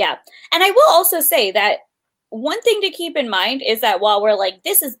 Yeah. And I will also say that one thing to keep in mind is that while we're like,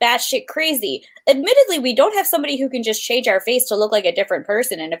 this is batshit crazy, admittedly, we don't have somebody who can just change our face to look like a different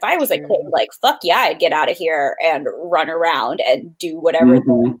person. And if I was a kid, like, fuck yeah, I'd get out of here and run around and do whatever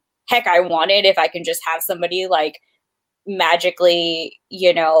the heck I wanted if I can just have somebody like magically,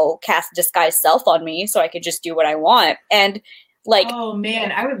 cast disguise self on me so I could just do what I want. And like, oh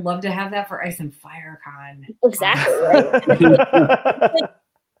man, I would love to have that for Ice and Fire Con. Exactly. Right?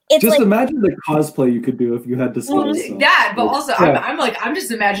 It's just like, imagine the cosplay you could do if you had to say that, but also I'm just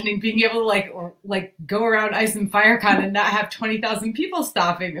imagining being able to like go around Ice and Fire Con and not have 20,000 people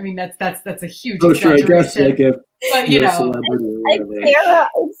stopping. I mean, that's a huge exaggeration. Sure, I guess like if but Tara,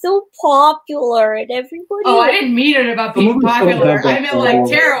 I'm so popular and everybody. Oh, I didn't mean it about being popular. I meant like,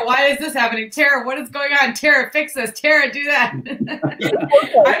 Tara, why is this happening? Tara, what is going on? Tara, fix this. Tara, do that.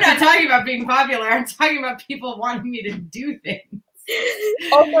 I'm not talking about being popular. I'm talking about people wanting me to do things.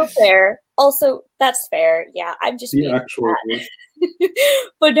 Also fair. Also, that's fair. Yeah, I'm just being actually.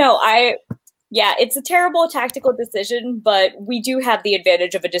 But no, it's a terrible tactical decision, but we do have the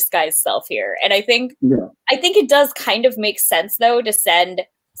advantage of a disguised self here. And I think it does kind of make sense though to send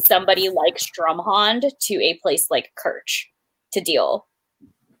somebody like Strumhond to a place like Kerch to deal.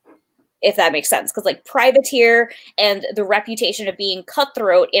 If that makes sense. Because like privateer and the reputation of being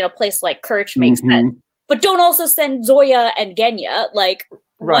cutthroat in a place like Kerch makes sense. But don't also send Zoya and Genya. Like,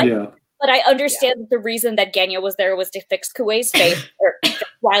 right? Yeah. But I understand that the reason that Genya was there was to fix Kuwei's face or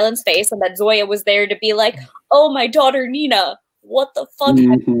Ryland's face, and that Zoya was there to be like, "Oh, my daughter Nina, what the fuck have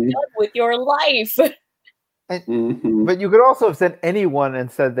you done with your life?" But you could also have sent anyone and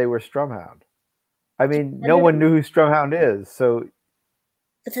said they were Strumhound. I mean, no one knew who Strumhound is, so.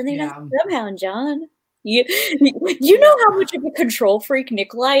 But then they're not Strumhound, John. You know how much of a control freak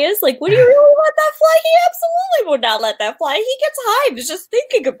Nikolai is? Like, would you really let that fly? He absolutely would not let that fly. He gets hives just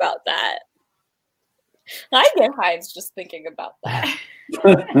thinking about that. I get hives just thinking about that.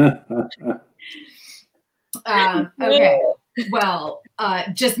 Okay. Well,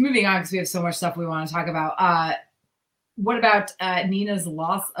 just moving on because we have so much stuff we want to talk about. What about Nina's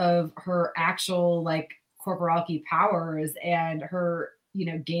loss of her actual like corporality powers and her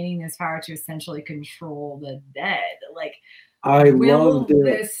gaining this power to essentially control the dead? Like, will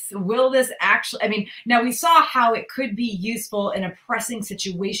this actually, I mean, now we saw how it could be useful in a pressing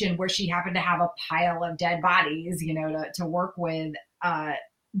situation where she happened to have a pile of dead bodies, to work with.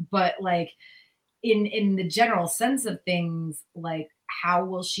 But like in the general sense of things, like how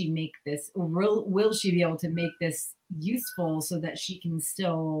will she make this, or will she be able to make this useful so that she can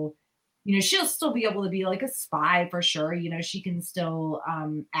still, you know, she'll still be able to be like a spy for sure. You know, she can still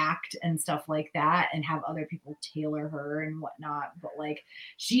act and stuff like that and have other people tailor her and whatnot. But like,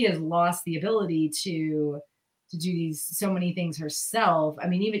 she has lost the ability to do these so many things herself. I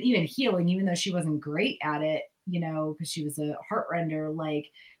mean, even healing, even though she wasn't great at it, you know, because she was a heartrender,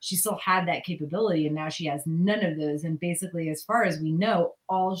 like she still had that capability, and now she has none of those. And basically, as far as we know,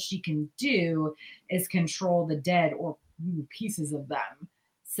 all she can do is control the dead or pieces of them.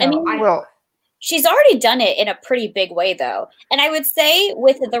 So I mean, she's already done it in a pretty big way, though. And I would say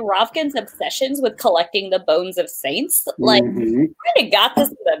with the Rovkin's obsessions with collecting the bones of saints, like, you kind of got this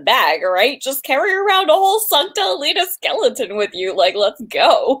in the bag, right? Just carry around a whole Sancta Elena skeleton with you. Like, let's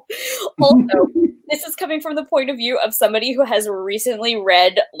go. Also, this is coming from the point of view of somebody who has recently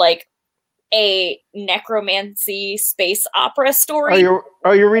read, like, a necromancy space opera story.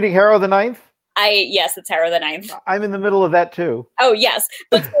 Are you reading Harrow the Ninth? Yes, it's Harrow the Ninth. I'm in the middle of that too. Oh, yes.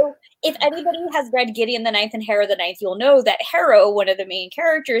 But so, if anybody has read Gideon the Ninth and Harrow the Ninth, you'll know that Harrow, one of the main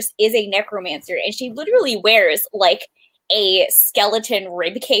characters, is a necromancer, and she literally wears like a skeleton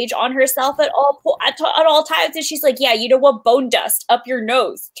rib cage on herself at all times. And she's like, "Yeah, you know what? Bone dust up your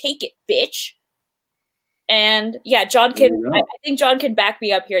nose. Take it, bitch." And yeah, John can. I think John can back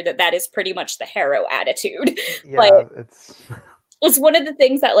me up here that is pretty much the Harrow attitude. Yeah, but it's one of the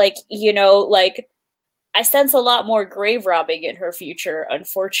things that, like, you know, like, I sense a lot more grave robbing in her future,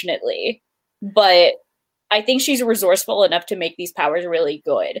 unfortunately. But I think she's resourceful enough to make these powers really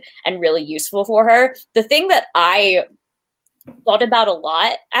good and really useful for her. The thing that I thought about a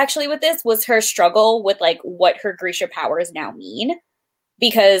lot, actually, with this was her struggle with, like, what her Grisha powers now mean.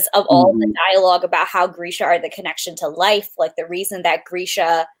 Because of all the dialogue about how Grisha are the connection to life, like, the reason that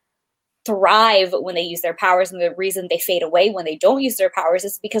Grisha thrive when they use their powers and the reason they fade away when they don't use their powers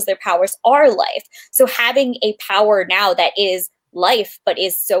is because their powers are life. So having a power now that is life but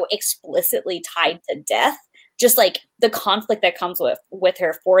is so explicitly tied to death, just like the conflict that comes with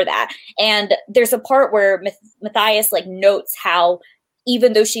her for that. And there's a part where Matthias like notes how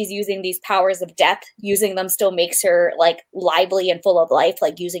even though she's using these powers of death, using them still makes her like lively and full of life,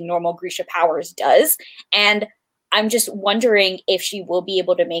 like using normal Grisha powers does. And I'm just wondering if she will be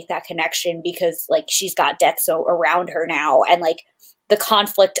able to make that connection because, like, she's got death so around her now, and like the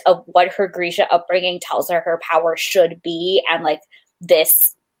conflict of what her Grisha upbringing tells her power should be, and like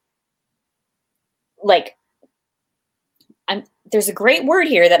this, like, there's a great word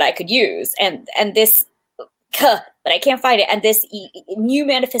here that I could use, and this, but I can't find it. And this new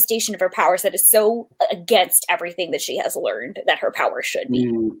manifestation of her powers that is so against everything that she has learned that her powers should be.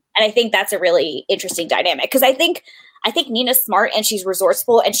 And I think that's a really interesting dynamic because I think Nina's smart and she's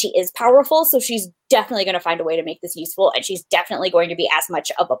resourceful and she is powerful. So she's definitely going to find a way to make this useful. And she's definitely going to be as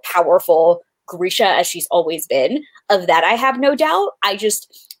much of a powerful Grisha as she's always been. Of that, I have no doubt. I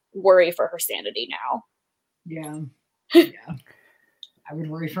just worry for her sanity now. Yeah. Yeah. I would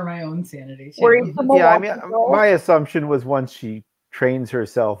worry for my own sanity too. I mean, my assumption was once she trains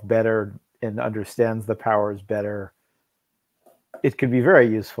herself better and understands the powers better, it could be very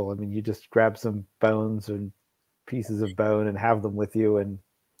useful. I mean, you just grab some bones and pieces of bone and have them with you, and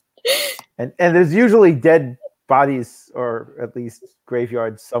there's usually dead bodies or at least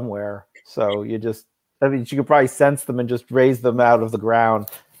graveyards somewhere. So you just, I mean, she could probably sense them and just raise them out of the ground.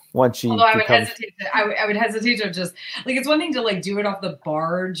 Once she Although I would hesitate to just, like, it's one thing to like do it off the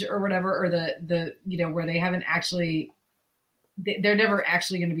barge or whatever, or the you know, where they haven't actually, they're never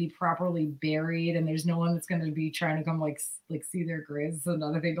actually going to be properly buried, and there's no one that's going to be trying to come like see their graves. It's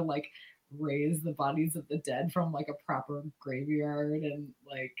another thing to like raise the bodies of the dead from like a proper graveyard, and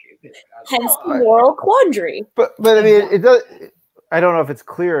like hence the moral quandary. But I mean, it does. I don't know if it's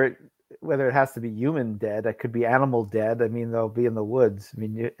clear whether it has to be human dead. It could be animal dead. I mean, they'll be in the woods. I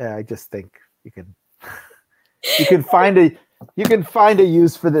mean, I just think you can find a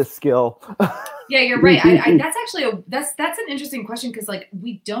use for this skill. Yeah, you're right. That's actually that's an interesting question because like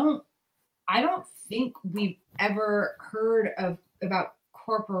I don't think we've ever heard about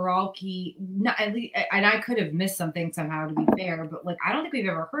corporalki. Not at least, and I could have missed something somehow, to be fair, but like I don't think we've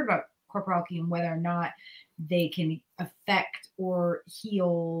ever heard about corporalki and whether or not they can affect or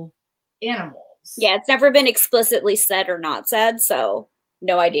heal animals. Yeah, it's never been explicitly said or not said, so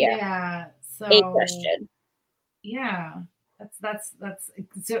no idea. Yeah, so a question. Yeah, that's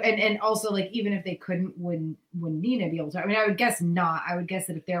so, and also like even if they couldn't, would Nina be able to? I mean, I would guess not. I would guess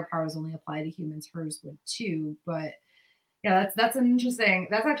that if their powers only apply to humans, hers would too. But yeah, that's actually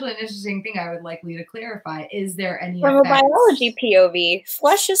an interesting thing I would like Lee to clarify. Is there any from a biology POV?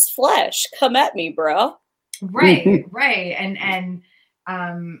 Flesh is flesh. Come at me, bro. Right, and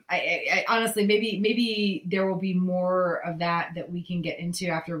I honestly, maybe there will be more of that we can get into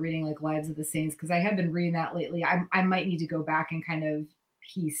after reading like Lives of the Saints, because I have been reading that lately. I might need to go back and kind of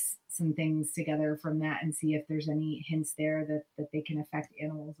piece some things together from that and see if there's any hints there that they can affect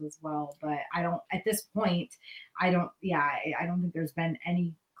animals as well. But I don't, at this point, I don't think there's been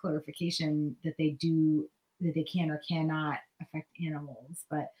any clarification that they can or cannot affect animals.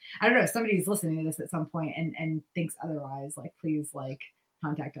 But I don't know, if somebody's listening to this at some point and thinks otherwise, like, please, like,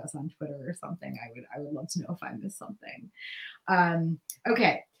 contact us on Twitter or something. I would love to know if I missed something.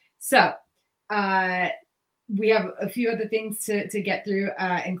 Okay, so we have a few other things to get through,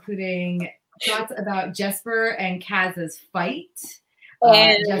 including thoughts about Jesper and Kaz's fight,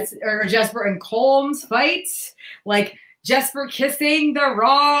 Jesper and Colm's fight, like Jesper kissing the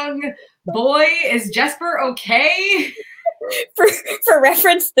wrong boy. Is Jesper okay? For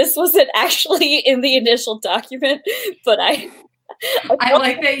reference, this wasn't actually in the initial document, but I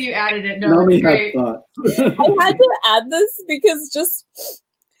like that you added it. No, it's great. I had to add this because just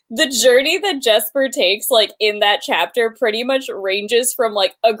the journey that Jesper takes, like, in that chapter pretty much ranges from,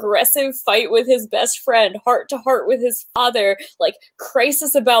 like, aggressive fight with his best friend, heart to heart with his father, like,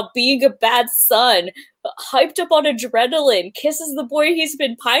 crisis about being a bad son, hyped up on adrenaline, kisses the boy he's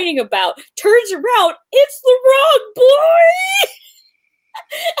been pining about, turns around, it's the wrong boy!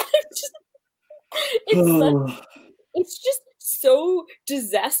 It's just so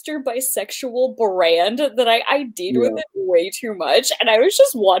disaster bisexual brand that I deal with it way too much. And I was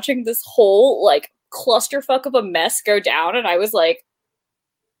just watching this whole, like, clusterfuck of a mess go down, and I was like,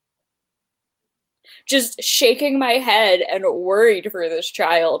 just shaking my head and worried for this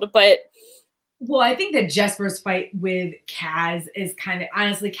child. But well, I think that Jesper's fight with Kaz is kind of,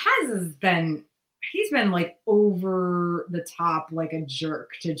 honestly, Kaz he's been like over the top, like a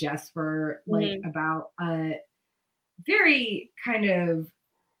jerk to Jesper, like about very kind of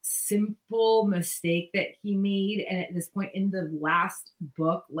simple mistake that he made. And at this point in the last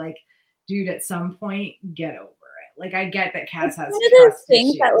book, like, dude, at some point, get over it. Like, I get that Kaz has trust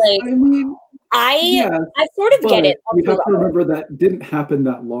issues. That, like, I mean, I sort of get it. We have to remember that didn't happen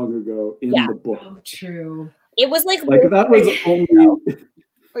that long ago in the book. Oh, true. It was like that was only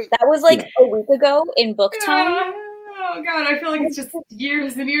that was like a week ago in book time. Oh God, I feel like it's just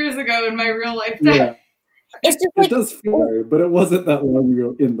years and years ago in my real life. Yeah. It's just like, it does feel, but it wasn't that long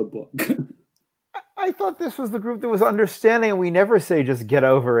ago in the book. I thought this was the group that was understanding, and we never say just get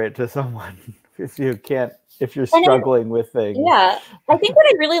over it to someone if you're struggling with things. Yeah, I think what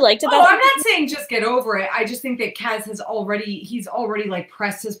I really liked about I'm not saying just get over it. I just think that Kaz he's already like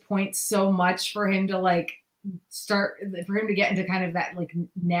pressed his point so much for him to like get into kind of that like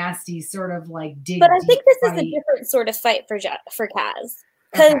nasty sort of like dig. But I think this is a different sort of fight for Kaz.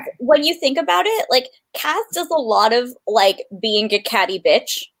 Because when you think about it, like, Kaz does a lot of, like, being a catty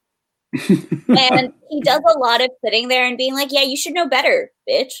bitch. And he does a lot of sitting there and being like, yeah, you should know better,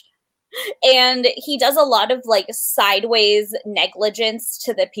 bitch. And he does a lot of, like, sideways negligence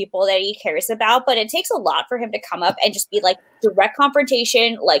to the people that he cares about. But it takes a lot for him to come up and just be like, direct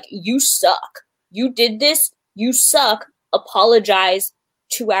confrontation, like, you suck. You did this. You suck. Apologize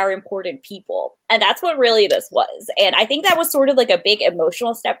to our important people. And that's what really this was. And I think that was sort of like a big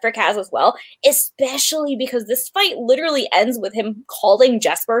emotional step for Kaz as well, especially because this fight literally ends with him calling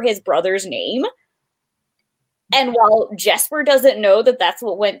Jesper his brother's name. And while Jesper doesn't know that that's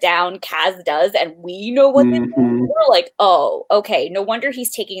what went down, Kaz does, and we know what this is. We're like, oh, okay, no wonder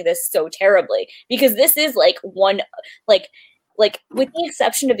he's taking this so terribly. Because this is like like with the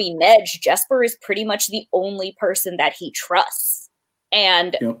exception of Inej, Jesper is pretty much the only person that he trusts.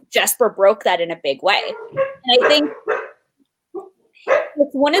 And Jesper broke that in a big way. And I think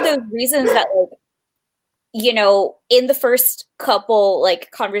it's one of those reasons that, like, you know, in the first couple,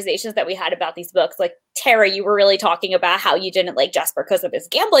 like, conversations that we had about these books, like, Tara, you were really talking about how you didn't like Jesper because of his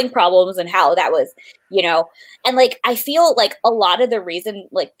gambling problems and how that was, you know, and, like, I feel like a lot of the reason,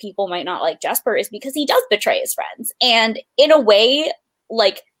 like, people might not like Jesper is because he does betray his friends. And in a way,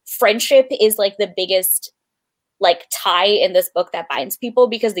 like, friendship is, like, the biggest, like, tie in this book that binds people,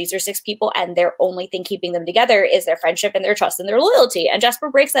 because these are 6 people and their only thing keeping them together is their friendship and their trust and their loyalty. And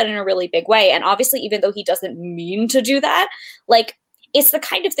Jesper breaks that in a really big way. And obviously, even though he doesn't mean to do that, like, it's the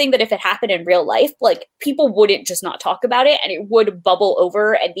kind of thing that if it happened in real life, like, people wouldn't just not talk about it, and it would bubble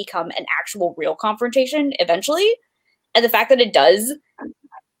over and become an actual real confrontation eventually. And the fact that it does,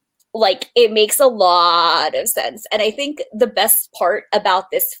 like, it makes a lot of sense. And I think the best part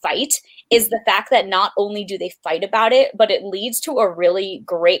about this fight is the fact that not only do they fight about it, but it leads to a really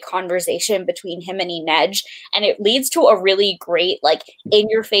great conversation between him and Inej. And it leads to a really great, like,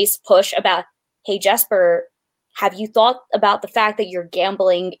 in-your-face push about, hey, Jesper, have you thought about the fact that your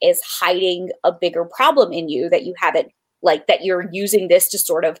gambling is hiding a bigger problem in you that you haven't, like, that you're using this to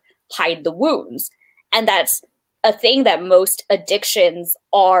sort of hide the wounds? And that's a thing that most addictions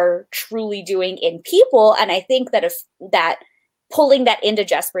are truly doing in people. And I think that if that pulling that into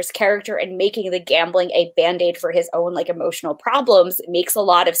Jesper's character and making the gambling a band-aid for his own like emotional problems makes a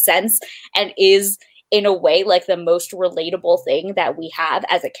lot of sense and is in a way like the most relatable thing that we have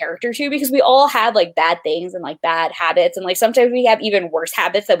as a character too, because we all have like bad things and like bad habits. And like sometimes we have even worse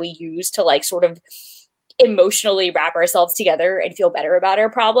habits that we use to like sort of emotionally wrap ourselves together and feel better about our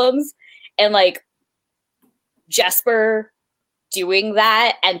problems. And like Jesper doing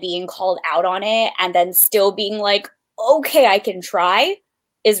that and being called out on it and then still being like, okay, I can try,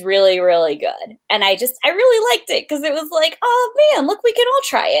 is really, really good. And I really liked it because it was like, oh man, look, we can all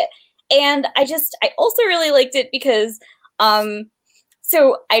try it. And I also really liked it because,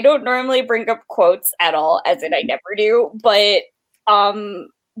 so I don't normally bring up quotes at all, as in I never do, but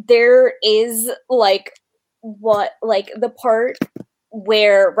there is like the part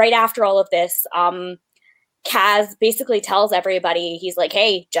where right after all of this, Kaz basically tells everybody, he's like,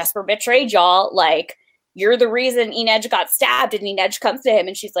 hey, Jesper betrayed y'all, like, you're the reason Inej got stabbed. And Inej comes to him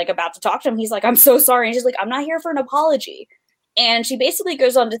and she's like about to talk to him. He's like, I'm so sorry. And she's like, I'm not here for an apology. And she basically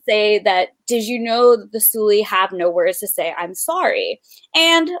goes on to say that, did you know that the Sully have no words to say I'm sorry?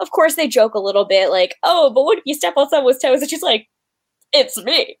 And of course they joke a little bit like, oh, but what if you step on someone's toes? And she's like, it's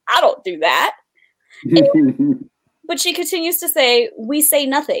me. I don't do that. But she continues to say, we say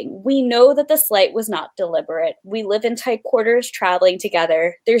nothing. We know that the slight was not deliberate. We live in tight quarters, traveling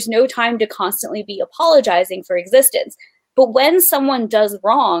together. There's no time to constantly be apologizing for existence. But when someone does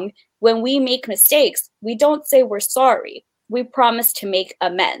wrong, when we make mistakes, we don't say we're sorry. We promise to make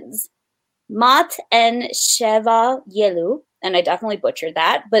amends. Mat en Sheva Yelu, and I definitely butchered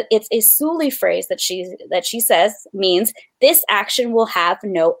that, but it's a Sully phrase that she says means this action will have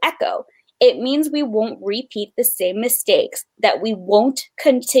no echo. It means we won't repeat the same mistakes, that we won't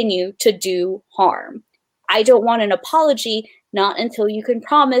continue to do harm. I don't want an apology, not until you can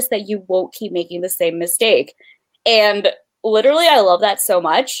promise that you won't keep making the same mistake. And literally, I love that so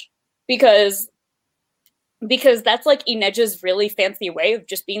much because that's like Inej's really fancy way of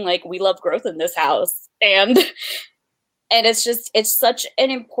just being like, we love growth in this house. And it's such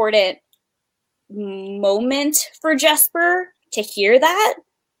an important moment for Jesper to hear that.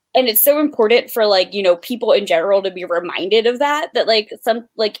 And it's so important for like, you know, people in general to be reminded of that like some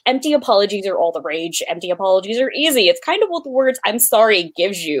like empty apologies are all the rage. Empty apologies are easy. It's kind of what the words I'm sorry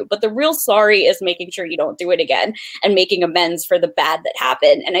gives you. But the real sorry is making sure you don't do it again and making amends for the bad that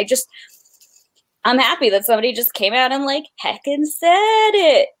happened. And I'm happy that somebody just came out and like heckin' said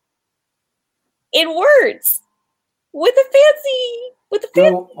it in words with a fancy.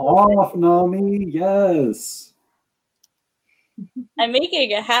 Go off, Nami. Yes. I'm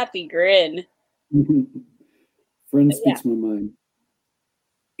making a happy grin. Friend speaks my mind.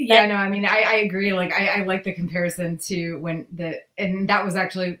 Yeah, no, I mean, I agree. Like, I like the comparison to and that was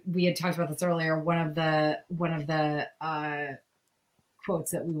actually, we had talked about this earlier. One of the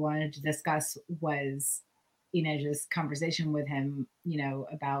quotes that we wanted to discuss was Inej's conversation with him, you know,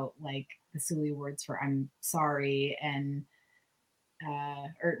 about like the Sully words for I'm sorry and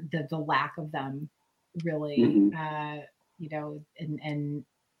or the lack of them really. You know, and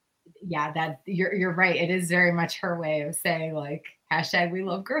yeah, that you're right. It is very much her way of saying like, hashtag we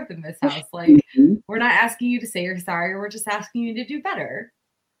love growth in this house. Like, we're not asking you to say you're sorry. We're just asking you to do better.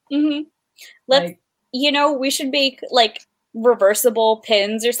 Let's, you know, we should make like reversible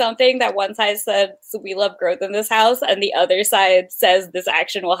pins or something that one side says so we love growth in this house and the other side says this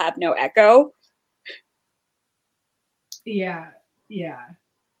action will have no echo. Yeah.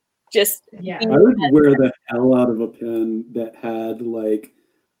 Just I would wear the hell out of a pin that had like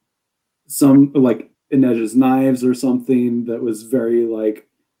some like Inej's knives or something that was very like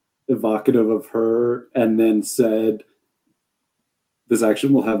evocative of her and then said this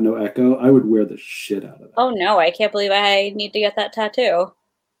action will have no echo. I would wear the shit out of that. Oh no, I can't believe I need to get that tattoo.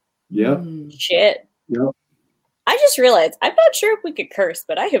 Yep. Shit. Yep. I just realized I'm not sure if we could curse,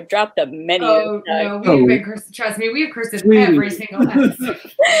 but I have dropped a many. Oh no, we've been cursed. Trust me, we've cursed in every single episode.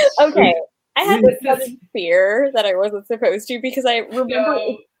 Okay, I had this sudden fear that I wasn't supposed to because I remember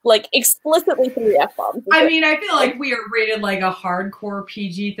like explicitly 3 F-bombs. I mean, I feel like we are rated like a hardcore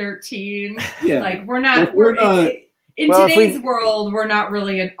PG-13. Yeah, like we're not. In today's world, we're not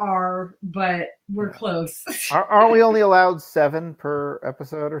really an R, but we're close. Aren't we only allowed 7 per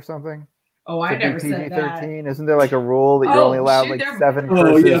episode or something? Oh, I never said that. Isn't there like a rule that you're only allowed like 7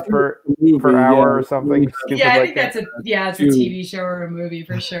 curses per hour or something? Yeah, I think it's a TV show or a movie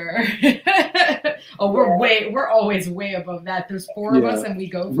for sure. Oh, we're always way above that. There's 4 of us and we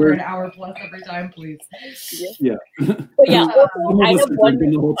go for an hour plus every time, please. Yeah. But yeah,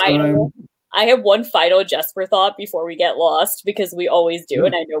 I have one final Jesper thought before we get lost, because we always do,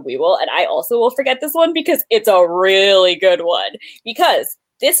 and I know we will. And I also will forget this one because it's a really good one. Because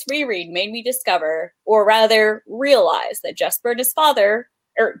this reread made me discover, or rather realize, that Jesper and his father,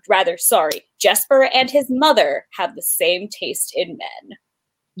 Jesper and his mother have the same taste in men.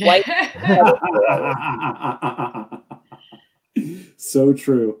 White. So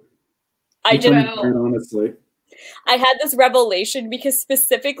true. Honestly. I had this revelation because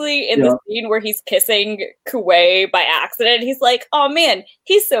specifically in the scene where he's kissing Kuwei by accident, he's like, oh man,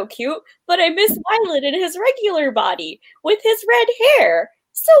 he's so cute, but I miss Violet in his regular body with his red hair.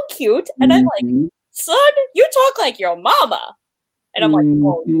 So cute. And I'm like, son, you talk like your mama. And I'm like,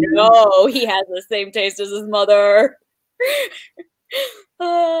 oh no, he has the same taste as his mother.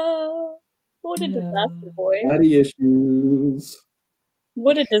 What a disaster boy. Daddy issues.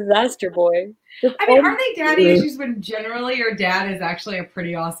 What a disaster boy. I mean, aren't they daddy issues when generally your dad is actually a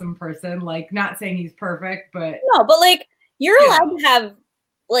pretty awesome person? Like, not saying he's perfect, but... No, but, like, you're allowed to have,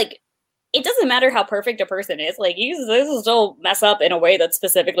 like, it doesn't matter how perfect a person is. Like, this will still mess up in a way that's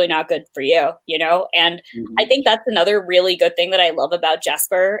specifically not good for you, you know? And I think that's another really good thing that I love about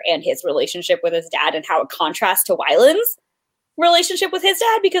Jesper and his relationship with his dad and how it contrasts to Wyland's relationship with his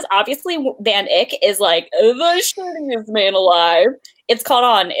dad, because obviously Van Eyck is like the shittiest man alive. It's caught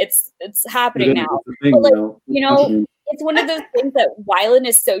on. It's happening now. But like, you know, it's one of those things that Wyland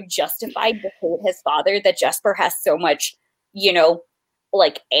is so justified to hate his father that Jesper has so much, you know,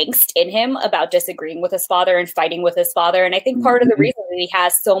 like angst in him about disagreeing with his father and fighting with his father. And I think part of the reason that he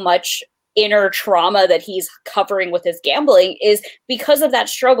has so much inner trauma that he's covering with his gambling is because of that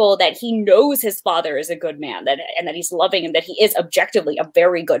struggle, that he knows his father is a good man, and that he's loving, and that he is objectively a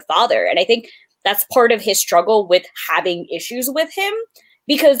very good father. And I think that's part of his struggle with having issues with him,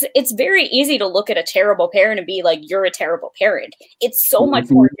 because it's very easy to look at a terrible parent and be like, you're a terrible parent. It's so much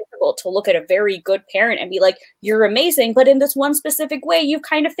more difficult to look at a very good parent and be like, you're amazing, but in this one specific way, you've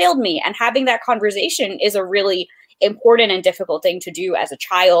kind of failed me. And having that conversation is a really important and difficult thing to do as a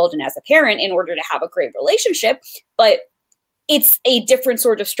child and as a parent in order to have a great relationship. But it's a different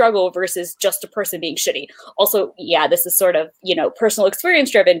sort of struggle versus just a person being shitty. Also, yeah, this is sort of, you know, personal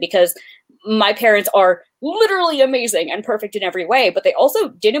experience driven, because my parents are literally amazing and perfect in every way, but they also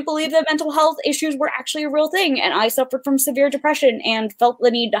didn't believe that mental health issues were actually a real thing. And I suffered from severe depression and felt the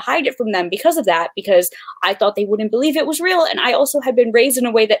need to hide it from them because of that, because I thought they wouldn't believe it was real. And I also had been raised in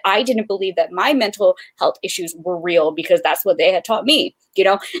a way that I didn't believe that my mental health issues were real, because that's what they had taught me, you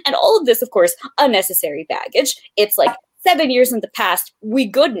know? And all of this, of course, unnecessary baggage. It's like 7 years in the past, we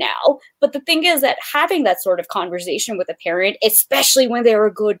good now. But the thing is that having that sort of conversation with a parent, especially when they're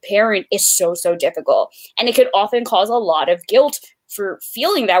a good parent, is so, so difficult. And it could often cause a lot of guilt for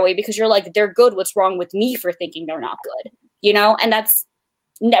feeling that way, because you're like, they're good. What's wrong with me for thinking they're not good? You know, and that's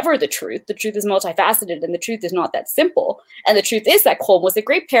never the truth. The truth is multifaceted, and the truth is not that simple. And the truth is that Colm was a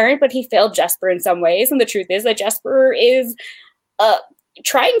great parent, but he failed Jesper in some ways. And the truth is that Jesper is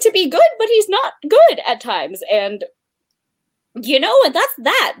trying to be good, but he's not good at times. And you know, and that's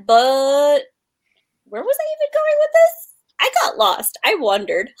that. But where was I even going with this? I got lost. I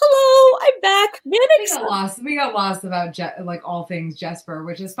wondered. Hello, I'm back. We got lost about like all things Jesper,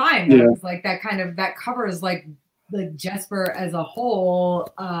 which is fine. Yeah. It's like that covers like Jesper as a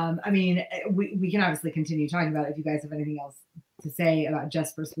whole. I mean, we can obviously continue talking about it if you guys have anything else to say about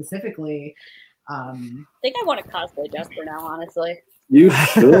Jesper specifically. I think I want to cosplay Jesper now, honestly. You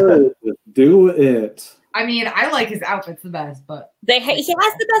should do it. I mean, I like his outfits the best, but he has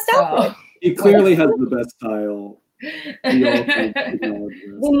the best outfit. He clearly has the best style.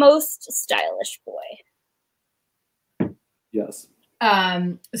 The most stylish boy. Yes.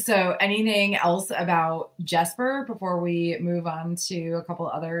 So anything else about Jesper before we move on to a couple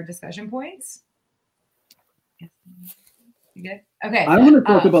other discussion points? You good? Okay. I want to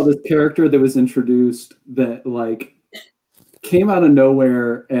talk about this character that was introduced that like came out of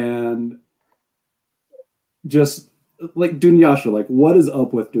nowhere and just like Dunyasha, like what is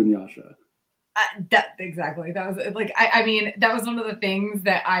up with Dunyasha? Exactly. That was like, I mean, that was one of the things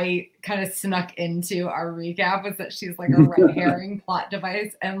that I kind of snuck into our recap, was that she's like a red herring plot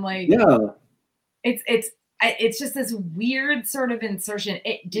device. And like, yeah, it's just this weird sort of insertion.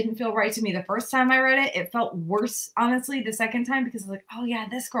 It didn't feel right to me the first time I read it. It felt worse, honestly, the second time, because I was like, oh yeah,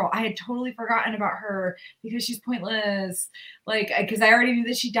 this girl, I had totally forgotten about her because she's pointless. Like, because I already knew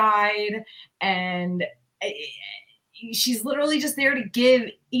that she died, and she's literally just there to give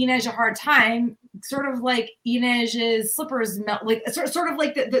Inej a hard time, sort of like Inej's slippers melt, like sort of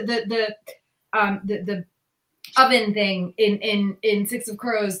like the the oven thing in Six of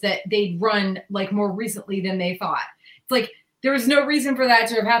Crows that they'd run like more recently than they thought. It's like there was no reason for that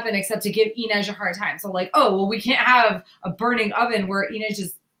to have happened except to give Inej a hard time. So like, oh well, we can't have a burning oven where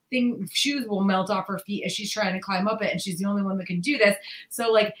Inej's shoes will melt off her feet as she's trying to climb up it, and she's the only one that can do this.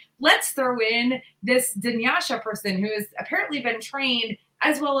 So like, let's throw in this Dunyasha person who has apparently been trained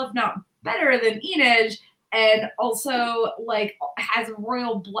as well, if not better than Inej, and also like has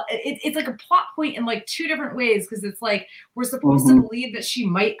royal blood. It's like a plot point in like two different ways, because it's like we're supposed to believe that she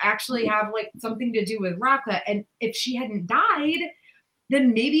might actually have like something to do with Raqqa, and if she hadn't died,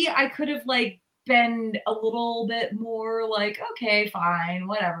 then maybe I could have like been a little bit more like, okay, fine,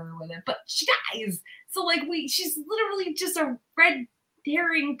 whatever with it. But she dies, so like she's literally just a red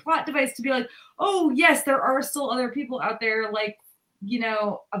herring plot device to be like, oh yes, there are still other people out there like, you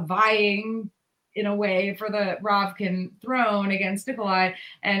know, vying in a way for the Ravkan throne against Nikolai,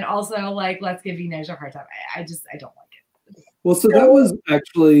 and also like, let's give Inej a hard time. I don't like it. Well, so that was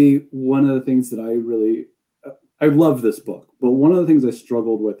actually one of the things that I love this book, but one of the things I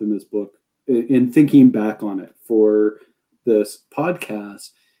struggled with in this book, in thinking back on it for this podcast,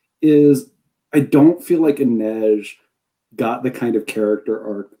 is I don't feel like Inej got the kind of character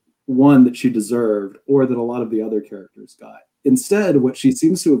arc, one, that she deserved, or that a lot of the other characters got. Instead, what she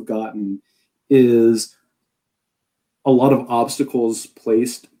seems to have gotten is a lot of obstacles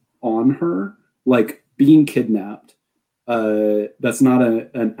placed on her, like being kidnapped. That's not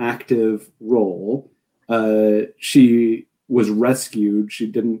an active role. She was rescued. She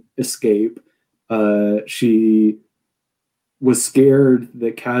didn't escape. She was scared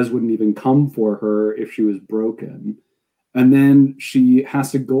that Kaz wouldn't even come for her if she was broken. And then she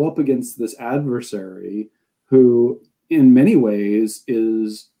has to go up against this adversary who, in many ways,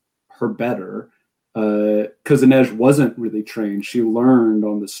 is her better, because Inej wasn't really trained. She learned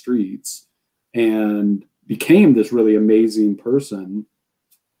on the streets and became this really amazing person,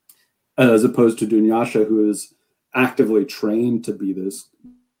 as opposed to Dunyasha, who is actively trained to be this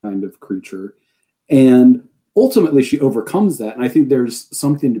kind of creature. And ultimately she overcomes that. And I think there's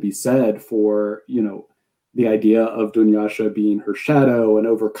something to be said for, you know, the idea of Dunyasha being her shadow and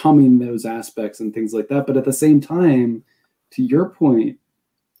overcoming those aspects and things like that. But at the same time, to your point,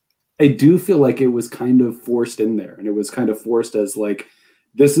 I do feel like it was kind of forced in there, and it was kind of forced as like,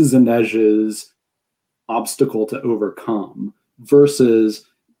 this is Inej's obstacle to overcome, versus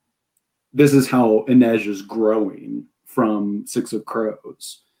this is how Inej is growing from Six of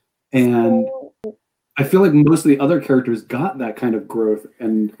Crows. And I feel like most of the other characters got that kind of growth,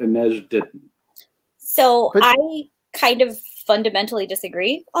 and Inej didn't. So I kind of fundamentally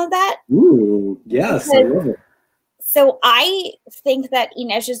disagree on that. Ooh, yes, I love it. So I think that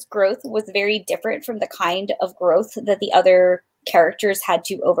Inej's growth was very different from the kind of growth that the other characters had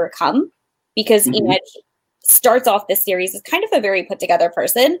to overcome, because Inej starts off this series as kind of a very put together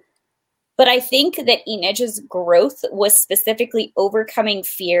person. But I think that Inej's growth was specifically overcoming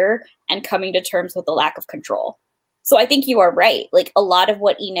fear and coming to terms with the lack of control. So I think you are right. Like, a lot of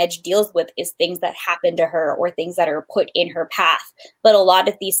what Inej deals with is things that happen to her or things that are put in her path. But a lot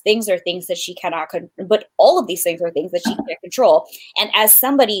of these things are things that she cannot but all of these things are things that she can't control. And as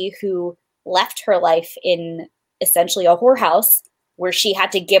somebody who left her life in essentially a whorehouse where she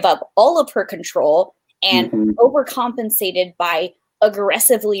had to give up all of her control and overcompensated by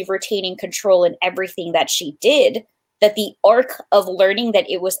aggressively retaining control in everything that she did, that the arc of learning that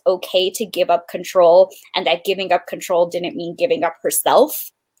it was okay to give up control, and that giving up control didn't mean giving up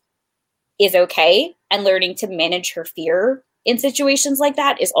herself, is okay, and learning to manage her fear in situations like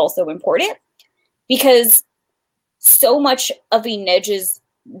that is also important, because so much of Inej's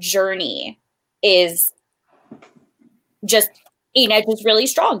journey is just, Inej is really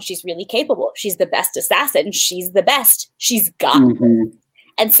strong. She's really capable. She's the best assassin. She's the best. She's got it.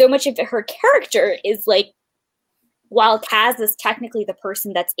 And so much of her character is like, while Kaz is technically the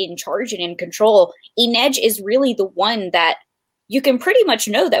person that's in charge and in control, Inej is really the one that you can pretty much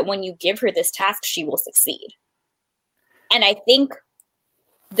know that when you give her this task, she will succeed. And I think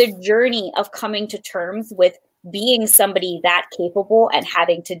the journey of coming to terms with being somebody that capable and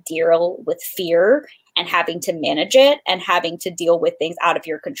having to deal with fear and having to manage it and having to deal with things out of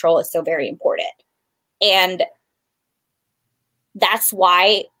your control is so very important. And that's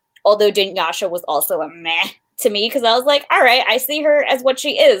why, although Dunyasha was also a meh to me, because I was like, all right, I see her as what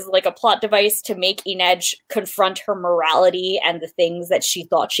she is, like a plot device to make Inej confront her morality and the things that she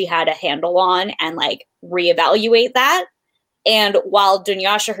thought she had a handle on and like reevaluate that. And while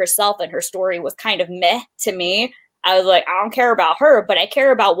Dunyasha herself and her story was kind of meh to me, I was like, I don't care about her, but I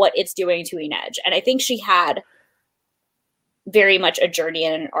care about what it's doing to Inej. And I think she had very much a journey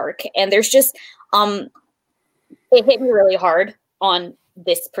and an arc. And there's just, it hit me really hard on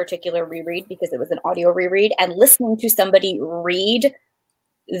this particular reread because it was an audio reread, and listening to somebody read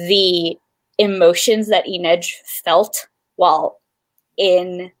the emotions that Inej felt while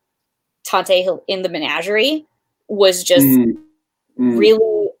in Tante in the menagerie was just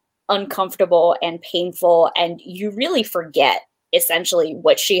really uncomfortable and painful. And you really forget essentially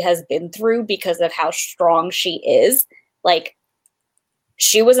what she has been through because of how strong she is. Like,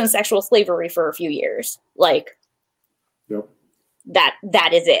 she was in sexual slavery for a few years. Like, yep.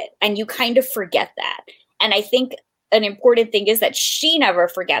 That is it. And you kind of forget that. And I think an important thing is that she never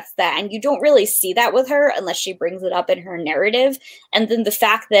forgets that. And you don't really see that with her unless she brings it up in her narrative. And then the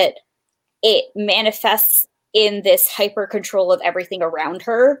fact that it manifests in this hyper control of everything around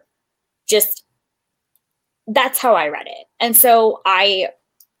her, just, that's how I read it. And so I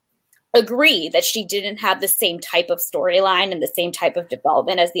agree that she didn't have the same type of storyline and the same type of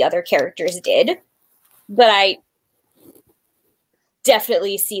development as the other characters did. But I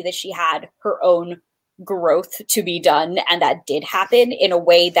definitely see that she had her own growth to be done, and that did happen in a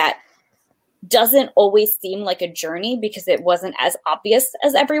way that doesn't always seem like a journey because it wasn't as obvious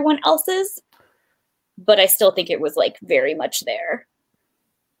as everyone else's, but I still think it was like very much there.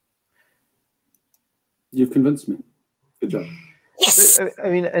 You've convinced me. Good job. Yes. I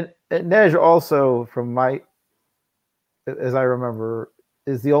mean, and Nej also, from my, as I remember,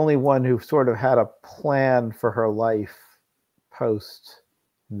 is the only one who sort of had a plan for her life post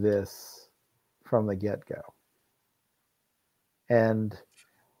this from the get-go. And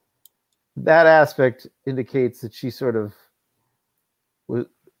that aspect indicates that she sort of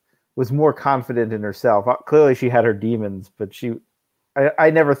was more confident in herself. Clearly she had her demons, but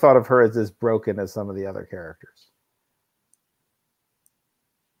I never thought of her as broken as some of the other characters.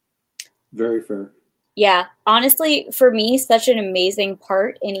 Very fair. Yeah, honestly, for me, such an amazing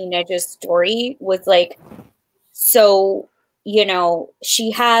part in Inej's story was like, so, you know,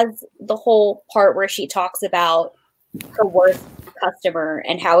 she has the whole part where she talks about her worst customer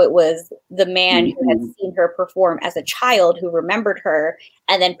and how it was the man who had seen her perform as a child who remembered her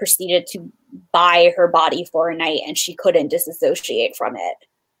and then proceeded to buy her body for a night, and she couldn't disassociate from it.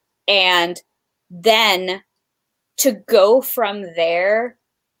 And then to go from there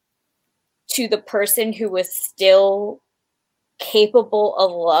to the person who was still capable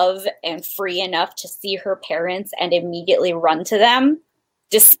of love and free enough to see her parents and immediately run to them,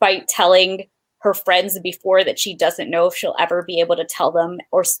 despite telling her friends before that she doesn't know if she'll ever be able to tell them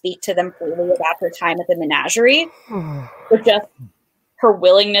or speak to them freely about her time at the menagerie. But just her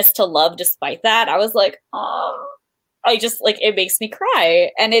willingness to love despite that, I was like, oh, I just, like, it makes me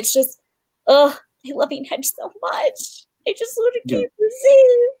cry. And it's just, I love Inej so much. I just want to keep her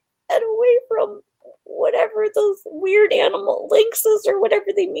safe and away from whatever those weird animal lynxes or whatever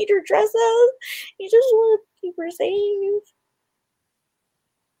they made her dress as. You just want to keep her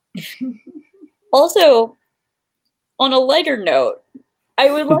safe. Also, on a lighter note,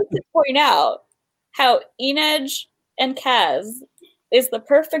 I would like to point out how Inej and Kaz is the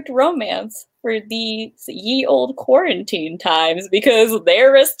perfect romance for these ye old quarantine times because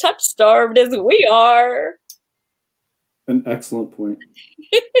they're as touch-starved as we are. An excellent point.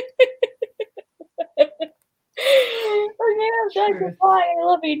 Okay, I'm done. Goodbye. I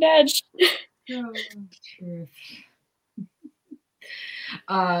love Inej. Oh, truth.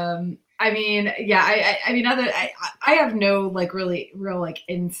 I mean, yeah, I mean, I have no like really real like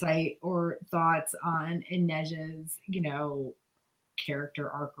insight or thoughts on Inej's, you know, character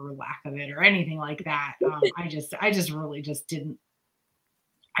arc or lack of it or anything like that. I just really just didn't.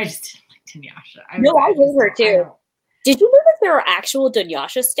 I just didn't like Dunyasha. No, I hate her too. Did you know that there are actual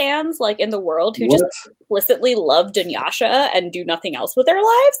Dunyasha stans like in the world who just explicitly love Dunyasha and do nothing else with their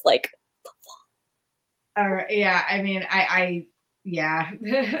lives? Like, yeah, I mean, yeah.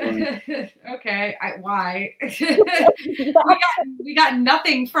 Okay. Why? we got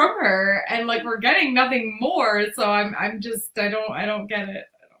nothing from her, and like we're getting nothing more. So I'm just I don't get it.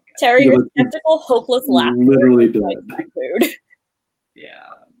 Terry, your skeptical, hopeless laughter. Literally dead. Like food. Yeah.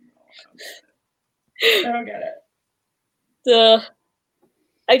 I don't get it.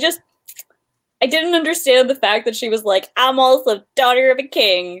 I didn't understand the fact that she was like, I'm also daughter of a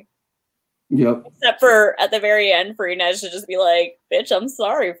king. Yep. Except for at the very end for Inej to just be like, bitch, I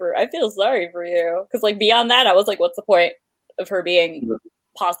feel sorry for you. Because like beyond that, I was like, what's the point of her being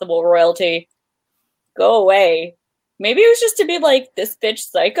possible royalty? Go away. Maybe it was just to be like, this bitch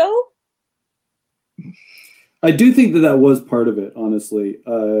psycho? I do think that was part of it, honestly.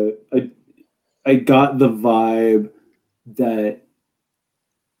 I got the vibe that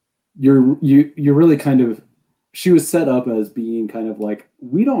you're really kind of she was set up as being kind of like,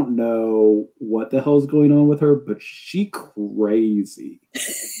 we don't know what the hell's going on with her, but she crazy.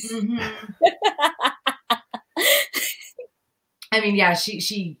 I mean, yeah,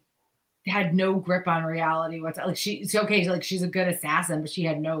 she had no grip on reality. What's like she's okay, like she's a good assassin, but she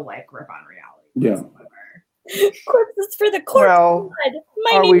had no like grip on reality. Yeah. Corpses for the corpse. Well,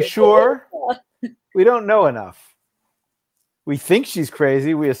 are we sure? We don't know enough. We think she's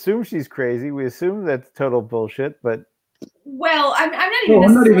crazy. We assume she's crazy. We assume that's total bullshit. But well, I'm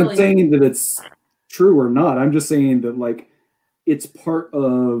not even saying that it's true or not. I'm just saying that like it's part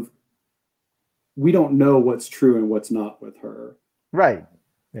of. We don't know what's true and what's not with her. Right.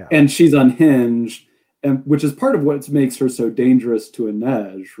 Yeah. And she's unhinged, and which is part of what makes her so dangerous to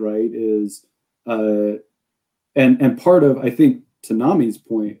Inej, right? Is and part of, I think, to Nami's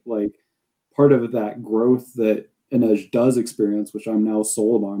point, like part of that growth that Inej does experience, which I'm now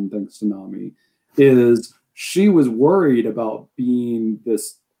sold on thanks to Nami, is she was worried about being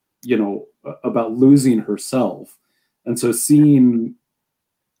this, about losing herself. And so seeing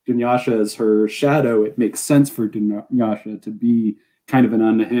Dunyasha as her shadow, it makes sense for Dunyasha to be kind of an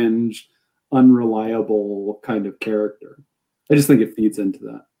unhinged, unreliable kind of character. I just think it feeds into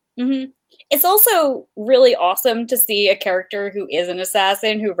that. Mm-hmm. It's also really awesome to see a character who is an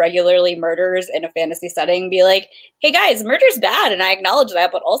assassin who regularly murders in a fantasy setting be like, hey guys, murder's bad and I acknowledge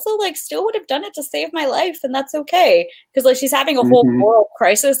that, but also like still would have done it to save my life and that's okay. Because like she's having a whole moral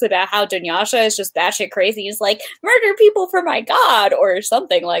crisis about how Dunyasha is just batshit crazy. He's like, murder people for my god or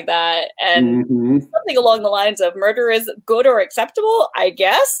something like that. And something along the lines of murder is good or acceptable, I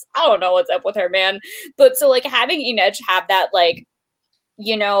guess. I don't know what's up with her, man. But so like having Inej have that like,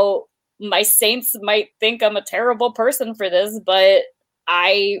 my saints might think I'm a terrible person for this, but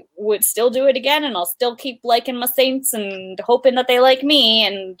I would still do it again, and I'll still keep liking my saints and hoping that they like me,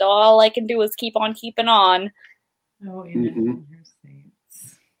 and all I can do is keep on keeping on. Oh, your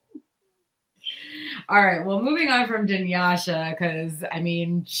saints. All right, well, moving on from Dunyasha, because, I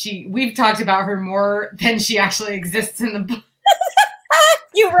mean, we've talked about her more than she actually exists in the book.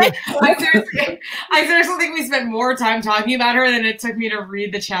 You're right. I seriously think we spent more time talking about her than it took me to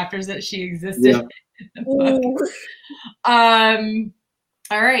read the chapters that she existed in the book. All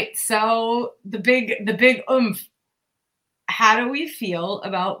right, so the big oomph. How do we feel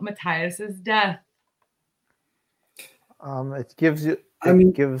about Matthias's death? It gives you.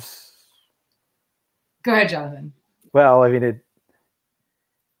 Gives. Go ahead, Jonathan. Well, I mean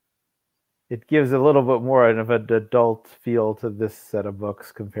it gives a little bit more of an adult feel to this set of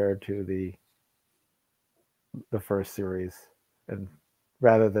books compared to the first series, and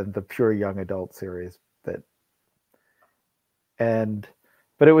rather than the pure young adult series but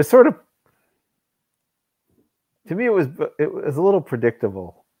it was sort of, to me it was a little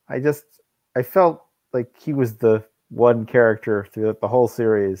predictable. I felt like he was the one character throughout the whole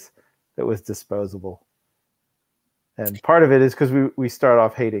series that was disposable, and part of it is because we start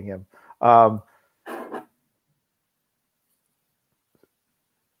off hating him. But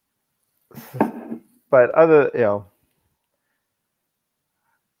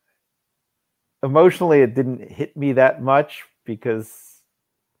emotionally it didn't hit me that much because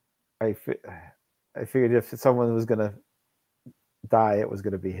I figured if someone was going to die, it was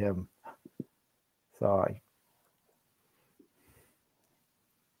going to be him. So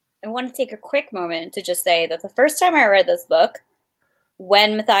I want to take a quick moment to just say that the first time I read this book,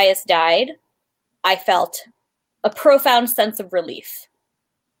 when Matthias died, I felt a profound sense of relief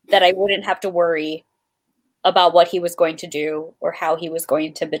that I wouldn't have to worry about what he was going to do or how he was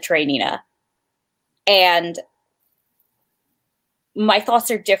going to betray Nina. And my thoughts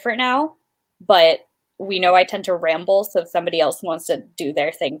are different now, but we know I tend to ramble, so if somebody else wants to do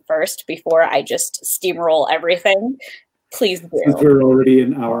their thing first before I just steamroll everything, please do. Since we're already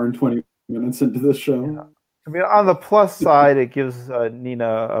an hour and 20 minutes into the show. Yeah. I mean, on the plus side, it gives Nina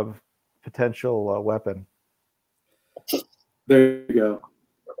a potential weapon. There you go.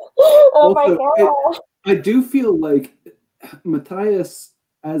 Oh also, my god! I do feel like Matthias,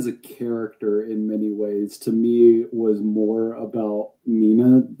 as a character, in many ways, to me, was more about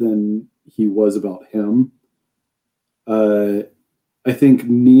Nina than he was about him. I think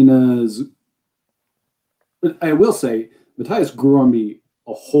Nina's. I will say, Matthias grew on me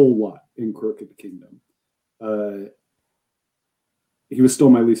a whole lot in Crooked Kingdom. He was still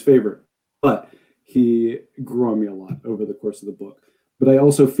my least favorite, but he grew on me a lot over the course of the book. But I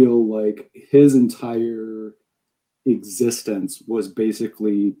also feel like his entire existence was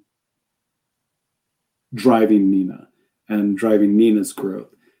basically driving Nina and driving Nina's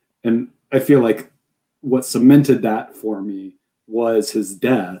growth. And I feel like what cemented that for me was his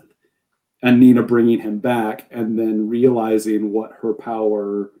death. and Nina bringing him back, and then realizing what her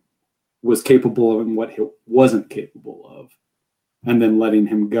power was capable of and what he wasn't capable of, and then letting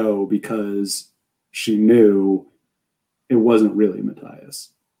him go because she knew it wasn't really Matthias.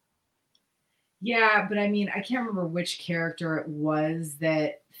 Yeah, but I mean, I can't remember which character it was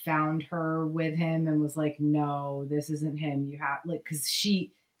that found her with him and was like, no, this isn't him. You have, like, because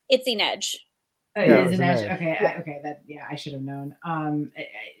she... It's Inej. It is Inej. Okay, yeah. Okay, I should have known.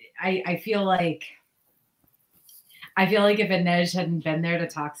 I feel like if Inej hadn't been there to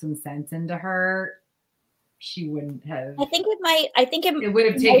talk some sense into her, she wouldn't have. I think it would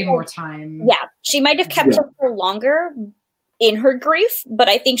have taken more time. Yeah, she might have kept her for longer in her grief, but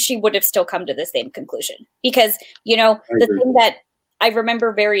I think she would have still come to the same conclusion because, you know, the thing that I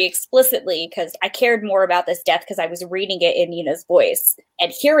remember very explicitly, because I cared more about this death because I was reading it in Nina's voice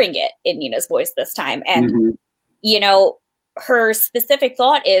and hearing it in Nina's voice this time. And, you know, her specific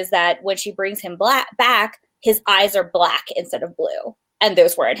thought is that when she brings him back, his eyes are black instead of blue. And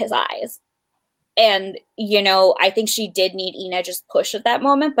those weren't his eyes. And, you know, I think she did need Inej's push at that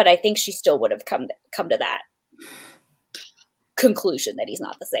moment, but I think she still would have come to that conclusion that he's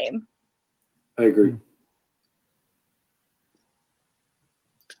not the same. I agree.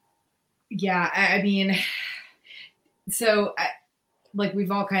 Yeah, I mean, so like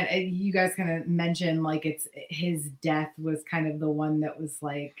we've all you guys kind of mentioned, like it's his death was kind of the one that was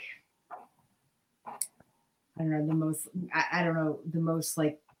like, I don't know, the most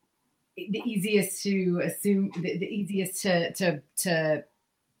like the easiest to assume, the easiest to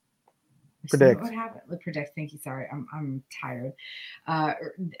predict. What happened? Predict. Thank you. Sorry, I'm tired,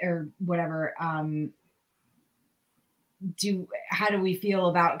 or whatever. How do we feel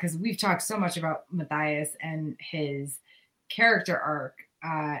about, because we've talked so much about Matthias and his character arc,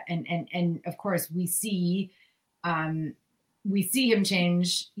 and of course we see him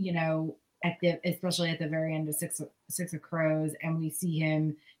change, you know, especially at the very end of Six of Crows, and we see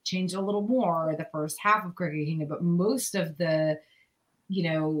him change a little more the first half of Crooked Kingdom, but most of the, you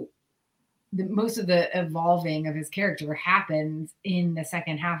know, most of the evolving of his character happens in the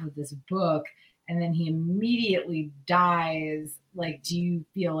second half of this book. And then he immediately dies. Like, do you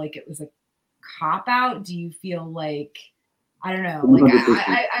feel like it was a cop out? Do you feel like, I don't know, like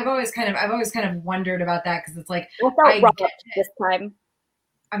I've always kind of wondered about that, because it's like I felt robbed this time.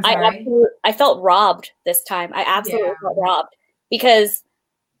 I'm sorry. I felt robbed this time. I absolutely felt robbed, because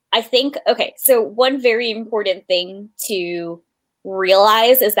I think, okay, so one very important thing to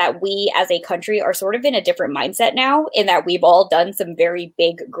realize is that we as a country are sort of in a different mindset now, in that we've all done some very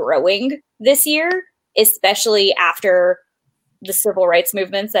big growing this year, especially after the civil rights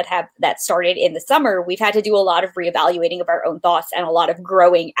movements that started in the summer. We've had to do a lot of reevaluating of our own thoughts and a lot of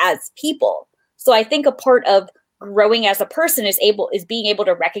growing as people. So I think a part of growing as a person is being able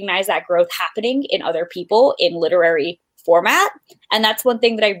to recognize that growth happening in other people in literary format. And that's one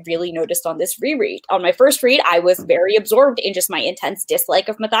thing that I really noticed on this reread. On my first read, I was very absorbed in just my intense dislike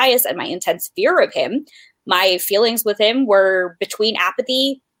of Matthias and my intense fear of him. My feelings with him were between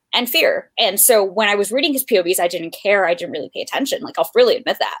apathy and fear. And so when I was reading his POVs, I didn't care. I didn't really pay attention. Like, I'll freely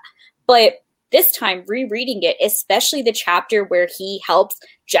admit that. But this time, rereading it, especially the chapter where he helps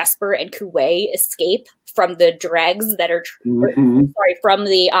Jesper and Kuwei escape from the dregs that are, from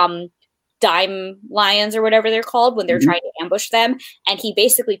the dime lions or whatever they're called, when they're trying to ambush them. And he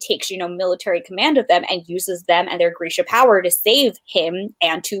basically takes, you know, military command of them and uses them and their Grisha power to save him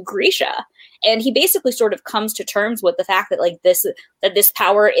and to Grisha. And he basically sort of comes to terms with the fact that, like, this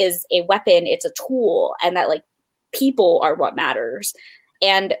power is a weapon, it's a tool, and that, like, people are what matters.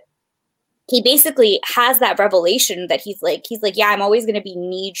 And he basically has that revelation that he's like, yeah, I'm always going to be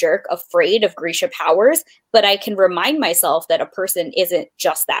knee-jerk afraid of Grisha powers, but I can remind myself that a person isn't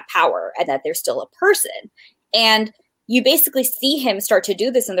just that power and that they're still a person. And you basically see him start to do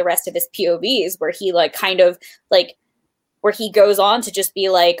this in the rest of his POVs, where he where he goes on to just be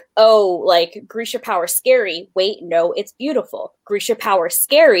like, oh, like, Grisha power scary. Wait, no, it's beautiful. Grisha power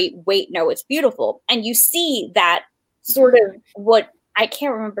scary. Wait, no, it's beautiful. And you see that sort of what, I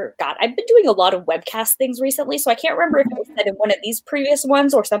can't remember. God, I've been doing a lot of webcast things recently, so I can't remember if it was said in one of these previous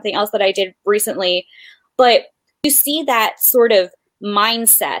ones or something else that I did recently. But you see that sort of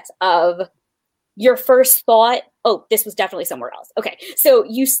mindset of your first thought. Oh, this was definitely somewhere else. Okay, so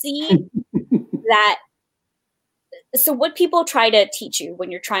you see that. So what people try to teach you when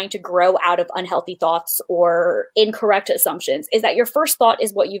you're trying to grow out of unhealthy thoughts or incorrect assumptions is that your first thought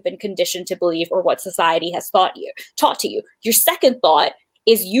is what you've been conditioned to believe or what society has taught to you. Your second thought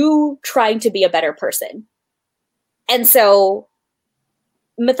is you trying to be a better person. And so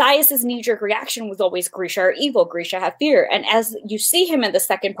Matthias's knee-jerk reaction was always, Grisha are evil, Grisha have fear. And as you see him in the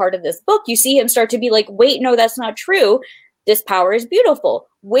second part of this book, you see him start to be like, wait, no, that's not true. This power is beautiful.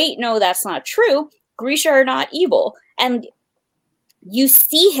 Wait, no, that's not true. Grisha are not evil. And you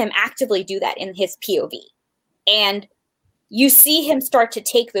see him actively do that in his POV. And you see him start to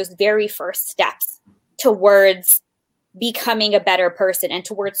take those very first steps towards becoming a better person and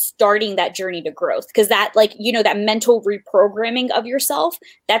towards starting that journey to growth. Because that, like, you know, that mental reprogramming of yourself,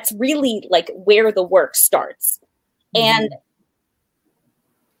 that's really like where the work starts. And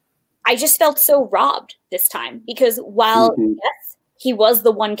I just felt so robbed this time because while yes, he was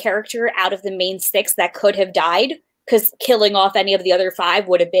the one character out of the main 6 that could have died, because killing off any of the other 5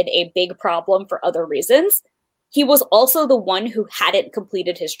 would have been a big problem for other reasons, he was also the one who hadn't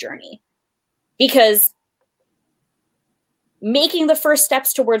completed his journey. Because making the first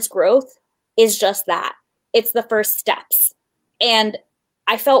steps towards growth is just that. It's the first steps. And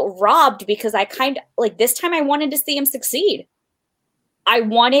I felt robbed because I kind of, like, this time I wanted to see him succeed. I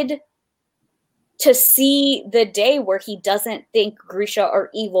wanted to see the day where he doesn't think Grisha are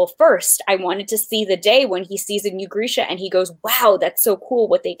evil first. I wanted to see the day when he sees a new Grisha and he goes, wow, that's so cool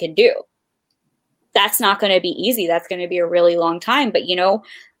what they can do. That's not going to be easy. That's going to be a really long time. But, you know,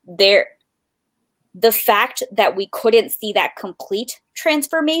 the fact that we couldn't see that complete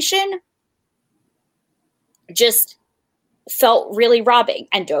transformation just felt really robbing.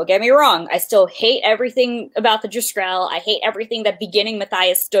 And don't get me wrong, I still hate everything about the Driscoll. I hate everything that beginning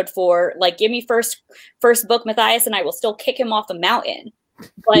Matthias stood for. Like, give me first book Matthias and I will still kick him off the mountain.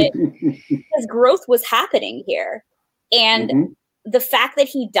 But his growth was happening here. And the fact that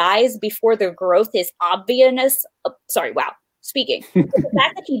he dies before the growth is obvious. The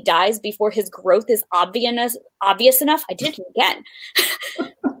fact that he dies before his growth is obvious enough. I did it again.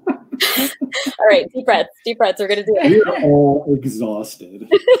 All right, deep breaths. We're going to do it. We're all exhausted.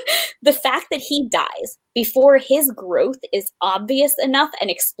 The fact that he dies before his growth is obvious enough and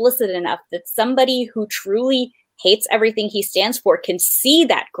explicit enough that somebody who truly hates everything he stands for can see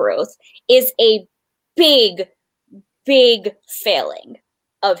that growth is a big, big failing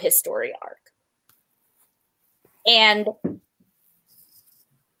of his story arc. And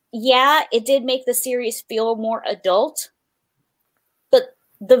yeah, it did make the series feel more adult, but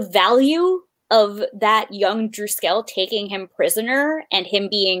the value of that young Driscoll taking him prisoner and him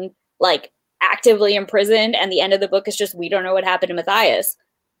being like actively imprisoned, and the end of the book is just, we don't know what happened to Matthias.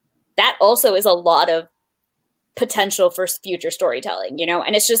 That also is a lot of potential for future storytelling, you know?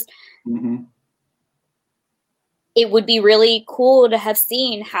 And it's just, it would be really cool to have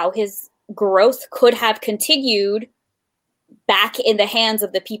seen how his growth could have continued back in the hands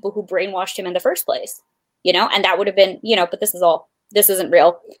of the people who brainwashed him in the first place, you know? And that would have been, you know, but this isn't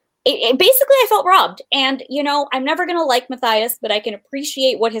real. Basically, I felt robbed. And, you know, I'm never going to like Matthias, but I can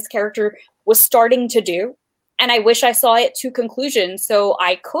appreciate what his character was starting to do. And I wish I saw it to conclusion so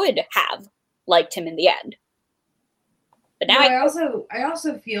I could have liked him in the end. But now I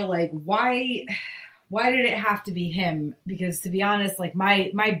also feel like, why did it have to be him? Because to be honest, like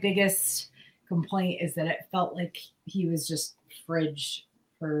my biggest complaint is that it felt like he was just fridge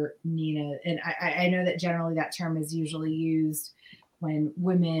for Nina. And I know that generally that term is usually used when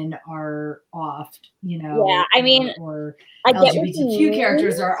women are offed, you know. Yeah, I mean, or I get LGBTQ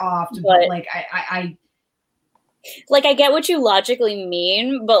characters are offed, but like I get what you logically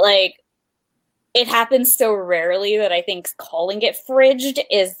mean, but like it happens so rarely that I think calling it fridged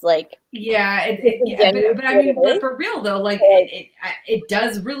is like, yeah, but I mean, but for real though, like it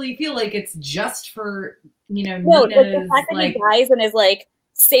does really feel like it's just for, you know, no, Nina's, the fact that he dies and is like,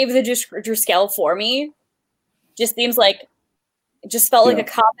 save the Driscoll for me, just seems like, it just felt like a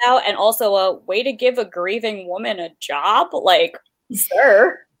cop out, and also a way to give a grieving woman a job. Like,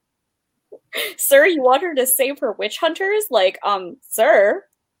 sir, you want her to save her witch hunters? Like, sir.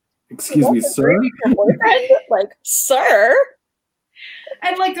 Excuse me, sir? Like, sir?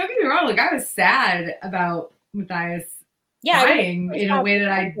 And like, don't get me wrong, like I was sad about Matthias dying in a way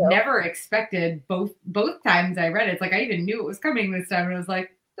that I never expected both times I read it. It's like I even knew it was coming this time, and I was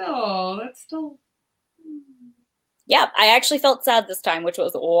like, oh, that's still... Yeah, I actually felt sad this time, which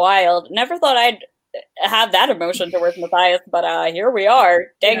was wild. Never thought I'd have that emotion towards Matthias, but here we are.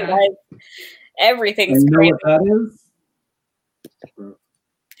 Dang, guys. Everything's great. You know what that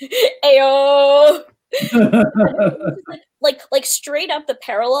is? Ayo! like straight up the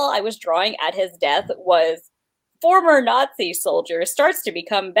parallel I was drawing at his death was former Nazi soldier starts to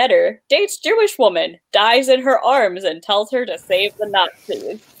become better, dates Jewish woman, dies in her arms and tells her to save the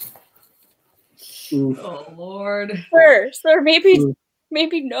Nazis. Oof. Oh Lord, sir, maybe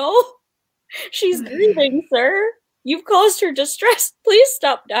no. She's grieving, sir. You've caused her distress. Please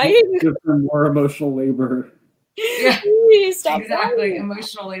stop dying. Give her more emotional labor. Yeah, Please stop exactly. dying.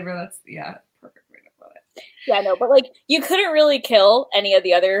 Emotional labor. That's perfect way to put it. Yeah, no, but like you couldn't really kill any of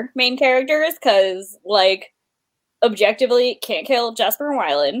the other main characters because, like, objectively, can't kill Jasper and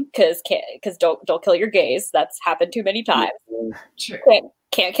Wylan because don't kill your gays. That's happened too many times. True.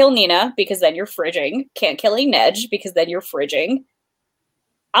 Can't kill Nina because then you're fridging. Can't kill Inej because then you're fridging.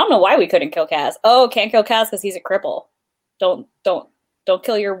 I don't know why we couldn't kill Kaz. Oh, can't kill Kaz because he's a cripple. Don't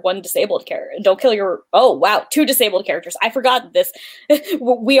kill your one disabled character. Don't kill your 2 disabled characters. I forgot this.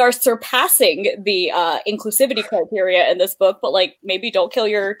 We are surpassing the inclusivity criteria in this book, but like maybe don't kill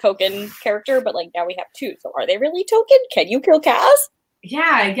your token character, but like now we have 2. So are they really token? Can you kill Kaz?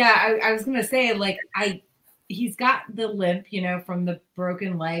 Yeah. I was gonna say, like, he's got the limp, from the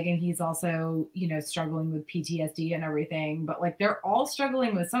broken leg, and he's also, struggling with PTSD and everything. But like they're all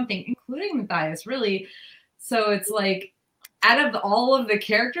struggling with something, including Matthias, really. So it's like, out of all of the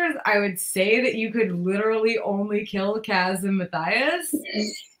characters, I would say that you could literally only kill Kaz and Matthias.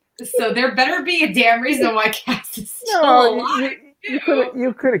 So there better be a damn reason why Kaz is still alive.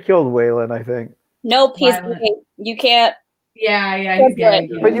 You could have killed Waylon, I think. Nope, he's gay. You can't. Yeah, he's gay.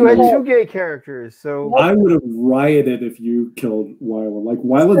 But you had 2 gay characters, so I would have rioted if you killed Wylan. Like,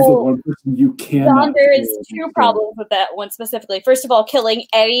 Wylan's the one person you cannot There is kill. 2 problems with that one specifically. First of all, killing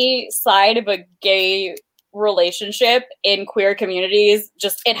any side of a gay relationship in queer communities,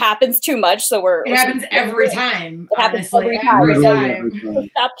 it happens too much. So it happens every time. It happens every time. So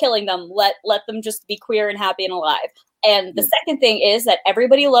stop killing them. Let them just be queer and happy and alive. And the second thing is that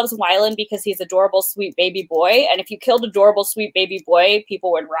everybody loves Wylan because he's adorable, sweet baby boy. And if you killed adorable, sweet baby boy,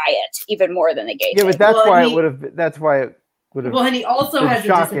 people would riot even more than the gay. Yeah, but that's why it would have. That's why it would have. Well, and he also has a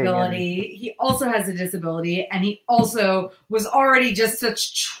disability. And he also has a disability, and he also was already just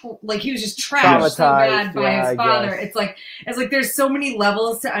such he was just trashed so bad by his father. It's like there's so many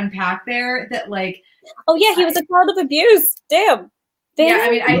levels to unpack there that like. Oh yeah, he was a child of abuse. Damn. Yeah,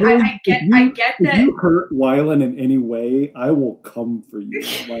 I mean, I get that. If you hurt Wylan in any way, I will come for you.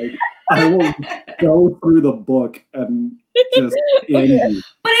 Like, I will go through the book and just end you.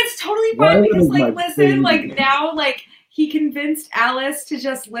 But it's totally fine because, like, listen, like, now, like, he convinced Alice to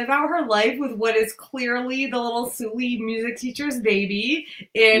just live out her life with what is clearly the little Sully music teacher's baby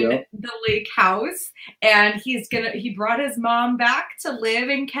in the lake house. And he brought his mom back to live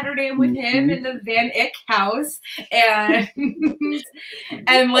in Ketterdam with him in the Van Eyck house. And,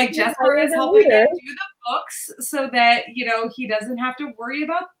 and like, Jesper is helping him do the books so that, he doesn't have to worry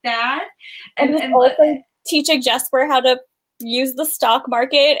about that. And also teaching Jesper how to use the stock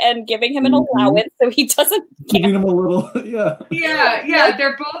market and giving him an allowance so he doesn't giving him a little yeah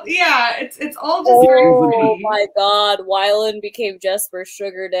they're both it's all just oh my god, Wylan became Jesper's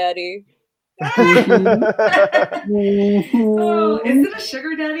sugar daddy. Is it a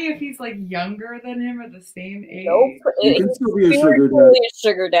sugar daddy if he's like younger than him or the same age? Nope. He can still be a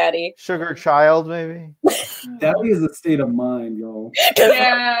sugar daddy. Sugar child, maybe. Daddy is a state of mind, y'all.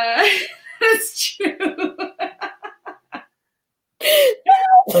 Yeah, that's true.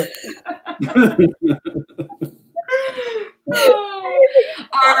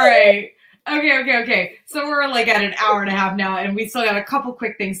 All right. Okay. So we're like at an hour and a half now, and we still got a couple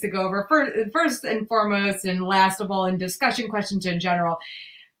quick things to go over. First and foremost, and last of all, in discussion questions in general,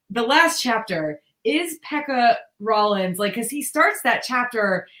 the last chapter is Pekka Rollins, like, because he starts that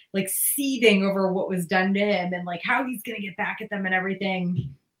chapter like seething over what was done to him and like how he's gonna get back at them and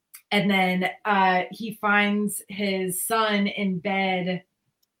everything. And then he finds his son in bed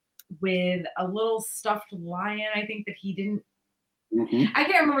with a little stuffed lion, I think, that he didn't. I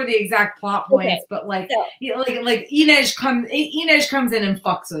can't remember the exact plot points, but like Inej comes in and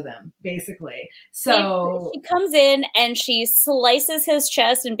fucks with him, basically. So she comes in and she slices his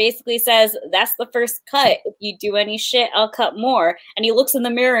chest and basically says, "That's the first cut. If you do any shit, I'll cut more." And he looks in the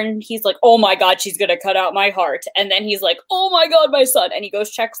mirror and he's like, "Oh my god, she's gonna cut out my heart." And then he's like, "Oh my god, my son!" And he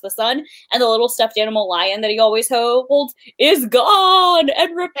goes checks the son, and the little stuffed animal lion that he always holds is gone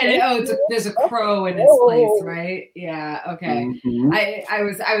and ripped. And there's a crow in its place, right? Yeah. Okay. I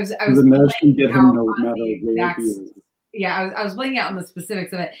was blanking out on the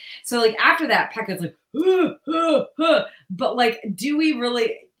specifics of it. So like after that, Pekka's like, but like, do we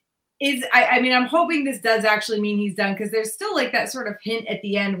really? I mean, I'm hoping this does actually mean he's done, because there's still like that sort of hint at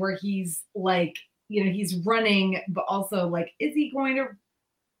the end where he's like, he's running, but also like, is he going to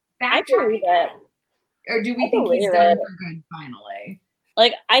backtrack? Or do we think he's done for good finally?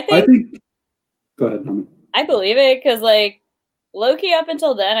 Like, I think go ahead, Tommy. I believe it, because like, Loki, up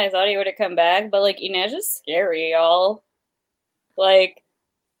until then, I thought he would have come back, but like, Inej is scary, y'all. Like,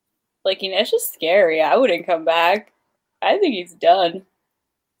 Like, Inej is scary. I wouldn't come back. I think he's done.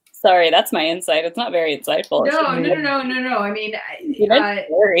 Sorry, that's my insight. It's not very insightful. No. I mean,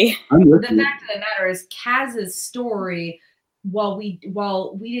 scary. the fact of the matter is, Kaz's story, while we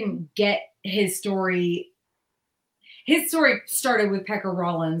didn't get his story started with Pekka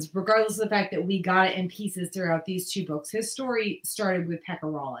Rollins, regardless of the fact that we got it in pieces throughout these two books. His story started with Pekka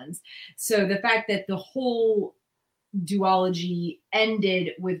Rollins. So the fact that the whole duology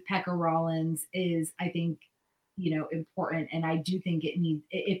ended with Pekka Rollins is, I think, important. And I do think it needs,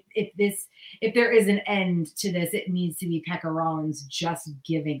 if there is an end to this, it needs to be Pekka Rollins just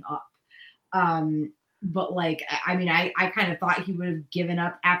giving up. But like, I mean, I kind of thought he would have given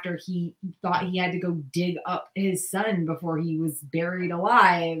up after he thought he had to go dig up his son before he was buried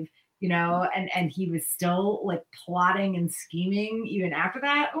alive, and he was still like plotting and scheming even after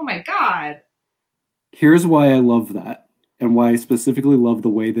that. Oh my God. Here's why I love that, and why I specifically love the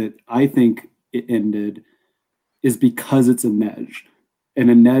way that I think it ended, is because it's Inej. And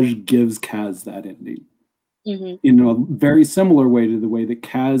Inej gives Kaz that ending. Mm-hmm. In a very similar way to the way that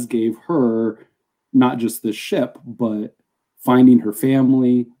Kaz gave her not just the ship, but finding her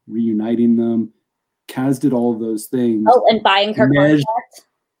family, reuniting them. Kaz did all of those things. Oh, and buying her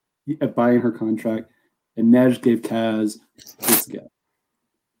contract. Buying her contract. And Inej gave Kaz this gift.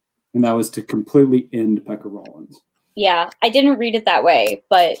 And that was to completely end Pekka Rollins. Yeah, I didn't read it that way,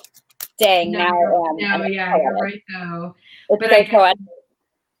 but dang, now you're right though. But I guess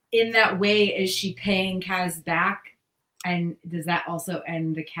in that way, is she paying Kaz back? And does that also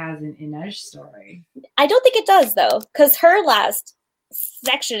end the Kaz and Inej story? I don't think it does, though, because her last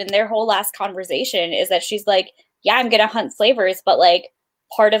section in their whole last conversation is that she's like, yeah, I'm going to hunt slavers, but like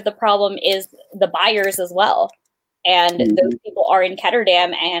part of the problem is the buyers as well. And those people are in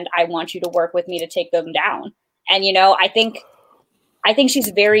Ketterdam, and I want you to work with me to take them down. And, I think she's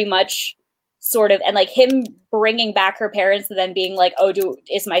very much sort of, and like him bringing back her parents and then being like, oh,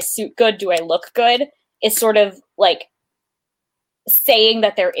 is my suit good? Do I look good? Is sort of like saying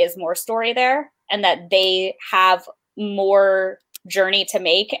that there is more story there and that they have more journey to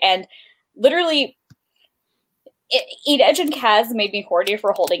make. And literally, Inej and Kaz made me horny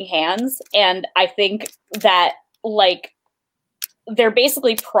for holding hands. And I think that, like, they're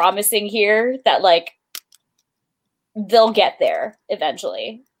basically promising here that, like, they'll get there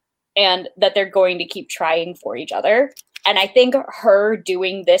eventually and that they're going to keep trying for each other. And I think her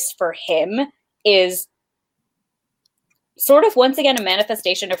doing this for him is sort of once again a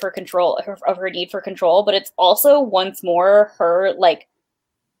manifestation of her control, of her need for control, but it's also once more her like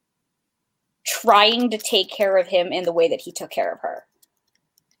trying to take care of him in the way that he took care of her.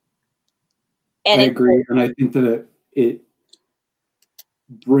 And I agree, and I think that it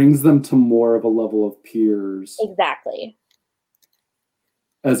brings them to more of a level of peers. Exactly.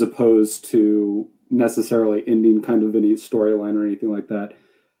 As opposed to necessarily ending kind of any storyline or anything like that.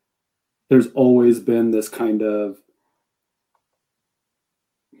 There's always been this kind of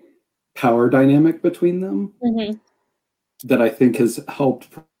power dynamic between them that I think has helped.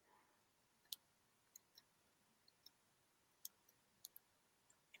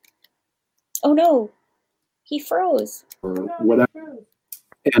 Oh no, he froze. Or whatever.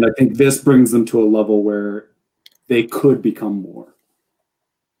 And I think this brings them to a level where they could become more.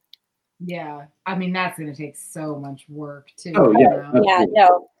 Yeah, I mean, that's going to take so much work too. Oh yeah, yeah,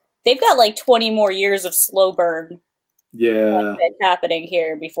 no, they've got like 20 more years of slow burn. Yeah, happening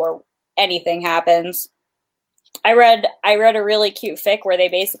here before anything happens. I read a really cute fic where they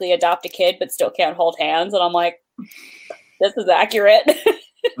basically adopt a kid but still can't hold hands, and I'm like, this is accurate.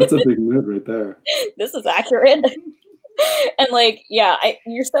 That's a big move right there. This is accurate. And like, yeah,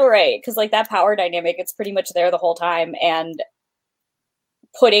 you're so right, because like that power dynamic, it's pretty much there the whole time, and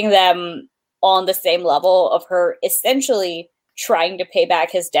putting them on the same level of her essentially trying to pay back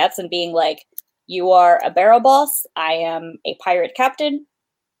his debts and being like, you are a barrel boss, I am a pirate captain,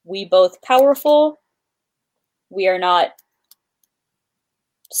 we both powerful, we are not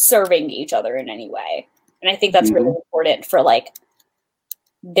serving each other in any way. And I think that's really important for like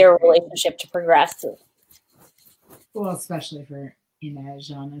their relationship to progress. Well, especially for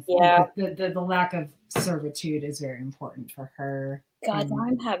Inej, honestly. Yeah. The lack of servitude is very important for her. God, now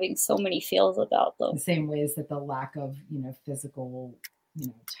I'm having so many feels about them. The same ways that the lack of, physical,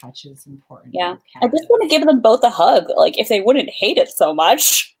 touch is important. Yeah. I just want to give them both a hug. Like, if they wouldn't hate it so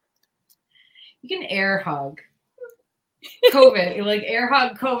much. You can air hug. COVID, like air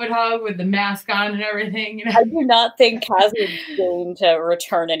hug, COVID hug with the mask on and everything. I do not think Kaz was going to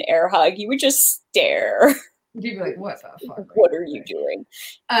return an air hug. He would just stare. You'd be like, what the fuck? What are you doing?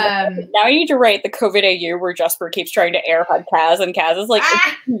 Um, Now I need to write the COVID AU where Jesper keeps trying to airhead Kaz, and Kaz is like,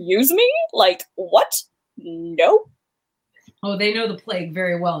 excuse me? Like, what? Nope. Oh, they know the plague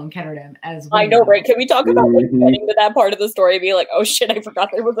very well in Ketterdam as well. I know, right? Can we talk about like getting to that part of the story and be like, oh shit, I forgot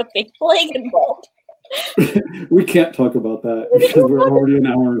there was a fake plague involved? We can't talk about that because we're already an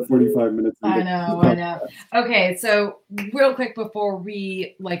hour and 45 minutes. I know. Okay, so real quick before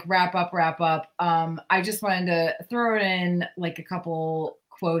we like wrap up, I just wanted to throw in like a couple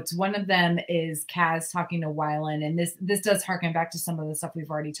quotes. One of them is Kaz talking to Wylan, and this does harken back to some of the stuff we've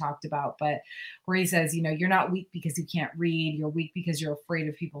already talked about, but where he says, you know, you're not weak because you can't read, you're weak because you're afraid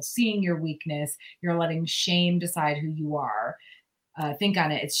of people seeing your weakness, you're letting shame decide who you are. Think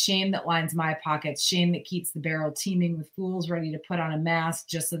on it. It's shame that lines my pockets, shame that keeps the barrel teeming with fools ready to put on a mask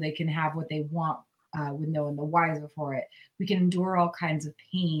just so they can have what they want with no one the wiser for it. We can endure all kinds of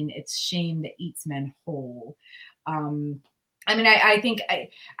pain. It's shame that eats men whole. I mean, I think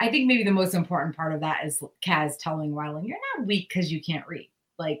maybe the most important part of that is Kaz telling Wylan, you're not weak because you can't read.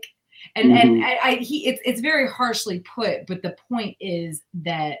 Like, and it's very harshly put, but the point is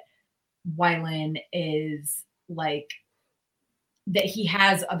that Wylan is like, that he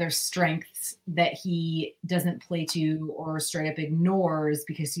has other strengths that he doesn't play to or straight up ignores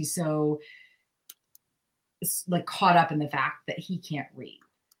because he's so like caught up in the fact that he can't read.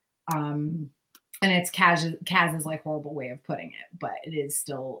 And it's Kaz's like horrible way of putting it, but it is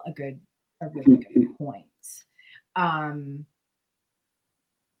still a really good point.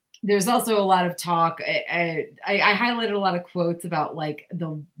 There's also a lot of talk. I highlighted a lot of quotes about like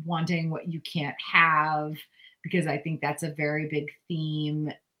the wanting what you can't have, because I think that's a very big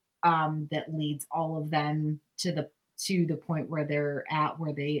theme that leads all of them to the point where they're at,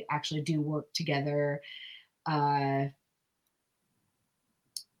 where they actually do work together. But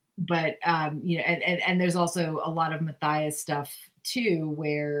you know, and there's also a lot of Matthias stuff too,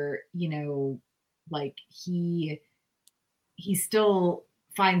 where, you know, like he still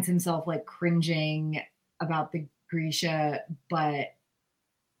finds himself like cringing about the Grisha, but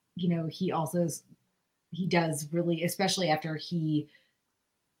you know, he does really, especially after he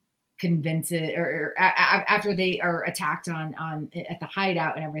convinces, or after they are attacked on at the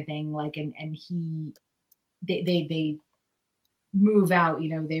hideout and everything, like, and they move out, you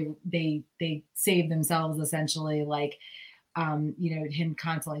know, they save themselves essentially, like, you know, him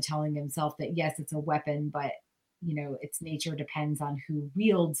constantly telling himself that yes, it's a weapon, but you know, its nature depends on who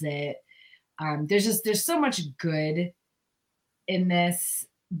wields it. There's so much good in this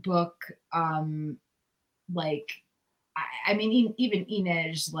book. Like, I mean, even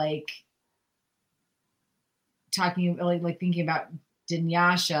Inej, like talking, like thinking about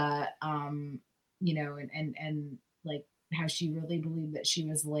Dunyasha, you know, and like how she really believed that she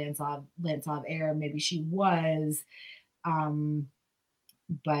was Lantsov heir. Maybe she was,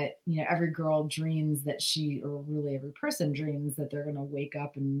 but you know, every girl dreams that or really every person dreams that they're going to wake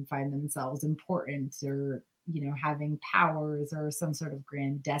up and find themselves important, or you know, having powers or some sort of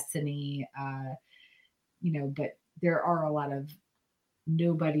grand destiny. You know, but there are a lot of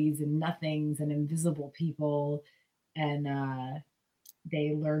nobodies and nothings and invisible people, and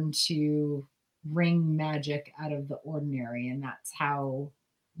they learn to wring magic out of the ordinary, and that's how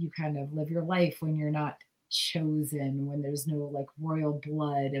you kind of live your life when you're not chosen, when there's no like royal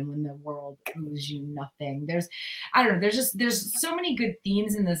blood, and when the world owes you nothing. I don't know, there's so many good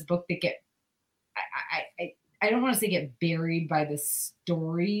themes in this book that get, I don't want to say get buried by the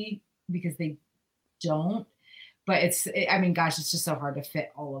story, because they don't, but I mean, gosh, it's just so hard to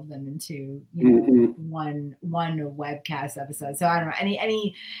fit all of them into, you know, one webcast episode. So I don't know,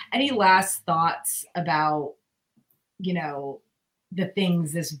 any last thoughts about, you know, the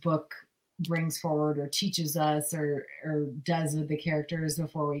things this book brings forward or teaches us or does with the characters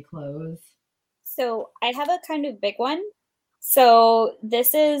before we close? So I have a kind of big one. So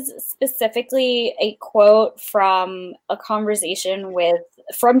this is specifically a quote from a conversation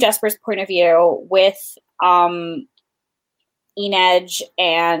from Jesper's point of view with Inej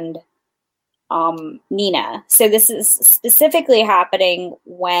and Nina. So this is specifically happening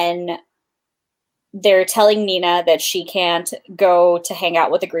when they're telling Nina that she can't go to hang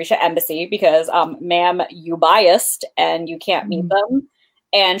out with the Grisha embassy because, ma'am, you biased and you can't meet them.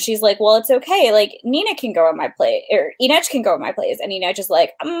 And she's like, well, it's okay. Like, Nina can go in my place, or Inej can go in my place. And Inej is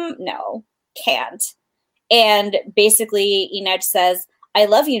like, no, can't. And basically, Inej says, I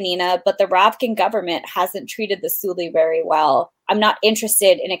love you, Nina, but the Ravkan government hasn't treated the Suli very well. I'm not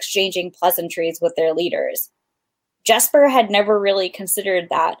interested in exchanging pleasantries with their leaders. Jesper had never really considered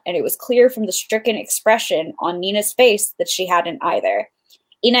that, and it was clear from the stricken expression on Nina's face that she hadn't either.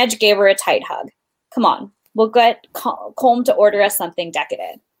 Inej gave her a tight hug. Come on, we'll get Colm to order us something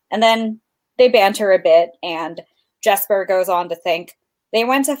decadent. And then they banter a bit, and Jesper goes on to think, they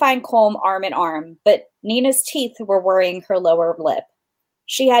went to find Colm arm in arm, but Nina's teeth were worrying her lower lip.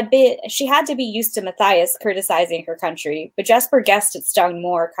 She had to be used to Matthias criticizing her country, but Jesper guessed it stung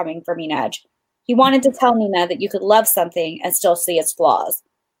more coming from Inej. He wanted to tell Nina that you could love something and still see its flaws.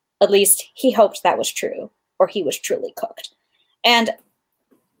 At least he hoped that was true, or he was truly cooked. And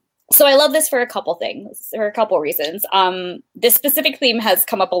so I love this for a couple reasons. This specific theme has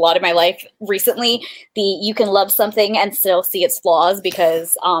come up a lot in my life recently. You can love something and still see its flaws,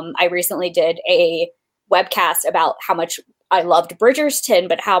 because I recently did a webcast about how much I loved Bridgerton,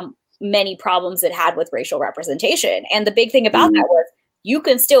 but how many problems it had with racial representation. And the big thing about that was you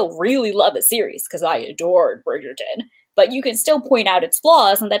can still really love a series, because I adored Bridgerton, but you can still point out its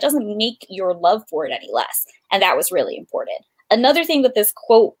flaws, and that doesn't make your love for it any less. And that was really important. Another thing that this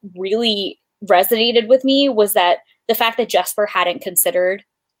quote really resonated with me was that the fact that Jesper hadn't considered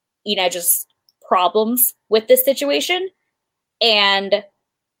Inej's problems with this situation, and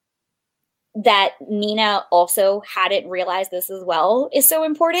that Nina also hadn't realized this as well, is so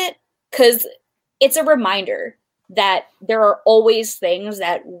important, because it's a reminder that there are always things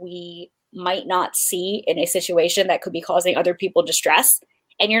that we might not see in a situation that could be causing other people distress.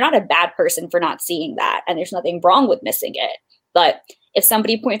 And you're not a bad person for not seeing that. And there's nothing wrong with missing it. But if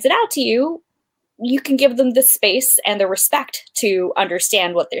somebody points it out to you, you can give them the space and the respect to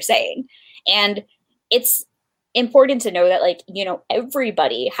understand what they're saying. And it's important to know that, like, you know,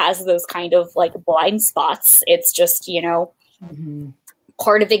 everybody has those kind of like blind spots. It's just, you know,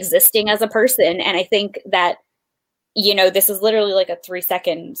 part of existing as a person. And I think that, you know, this is literally like a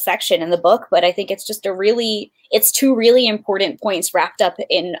 3-second section in the book, but I think it's just it's two really important points wrapped up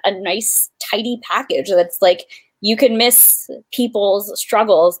in a nice, tidy package that's like, you can miss people's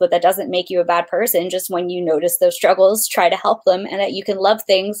struggles, but that doesn't make you a bad person. Just when you notice those struggles, try to help them, and that you can love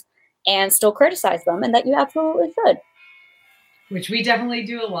things and still criticize them, and that you absolutely should. Which we definitely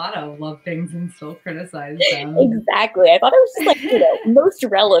do a lot of, love things and still criticize them. Exactly. I thought it was just like, you know, most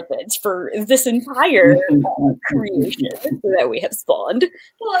relevant for this entire creation that we have spawned.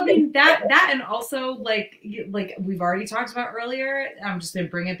 Well, I mean, that and also like we've already talked about earlier, I'm just going to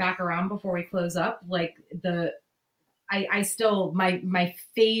bring it back around before we close up. Like I still, my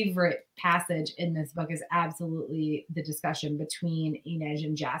favorite passage in this book is absolutely the discussion between Inej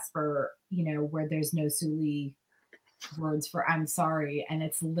and Jesper, you know, where there's no Sully words for I'm sorry, and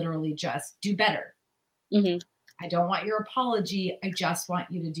it's literally just do better. I don't want your apology, I just want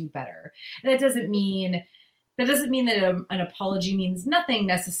you to do better. And that doesn't mean that an apology means nothing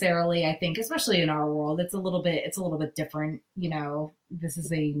necessarily. I think, especially in our world, it's a little bit different. You know, this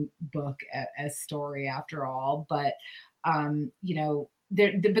is a book, a story after all, but you know,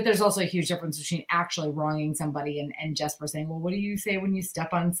 but there's also a huge difference between actually wronging somebody and Jesper saying, well, what do you say when you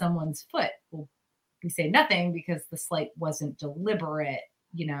step on someone's foot? Well, we say nothing because the slight wasn't deliberate,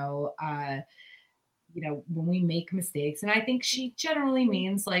 you know, when we make mistakes. And I think she generally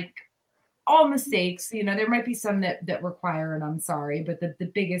means like all mistakes, you know, there might be some that require an I'm sorry, but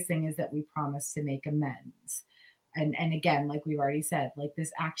the biggest thing is that we promise to make amends. And again, like we've already said, like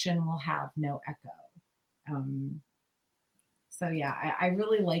this action will have no echo. So yeah, I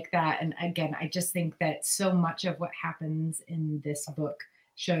really like that. And again, I just think that so much of what happens in this book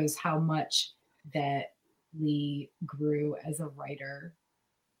shows how much that Lee grew as a writer.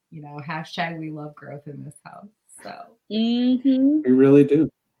 You know, # we love growth in this house. So we really do.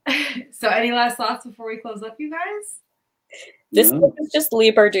 Mm-hmm. So any last thoughts before we close up, you guys? This book is just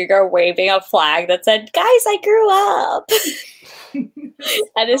Lee Bardugo waving a flag that said, guys, I grew up.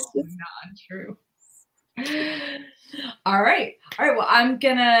 That is just not true. All right. Well, I'm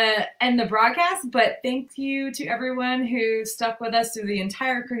going to end the broadcast, but thank you to everyone who stuck with us through the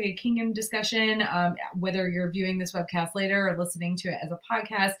entire Crooked Kingdom discussion, whether you're viewing this webcast later or listening to it as a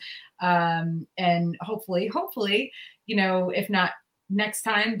podcast. And hopefully, you know, if not next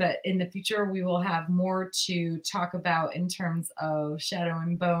time, but in the future, we will have more to talk about in terms of Shadow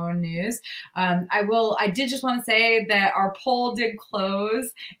and Bone news. I did just want to say that our poll did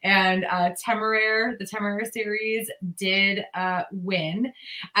close, and the Temeraire series did win.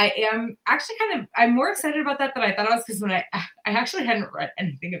 I am actually I'm more excited about that than I thought I was, because when I actually hadn't read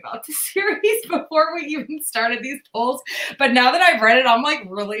anything about the series before we even started these polls, but now that I've read it, I'm like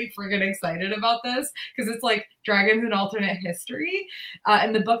really freaking excited about this, because it's like Dragons in Alternate History.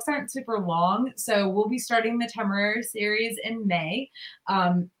 And the books aren't super long, so we'll be starting the Temeraire series in May.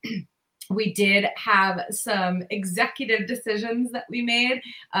 We did have some executive decisions that we made.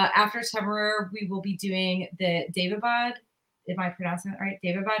 After Temeraire, we will be doing the Daevabad am I pronouncing that right?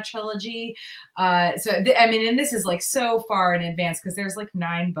 Daevabad trilogy. And this is like so far in advance because there's like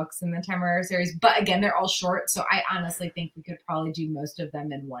 9 books in the Temeraire series, but again, they're all short. So I honestly think we could probably do most of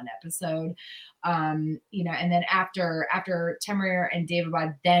them in one episode. And then after Temeraire and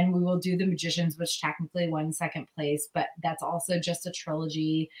Daevabad, then we will do The Magicians, which technically won second place, but that's also just a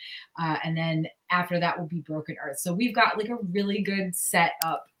trilogy. And then after that will be Broken Earth. So we've got like a really good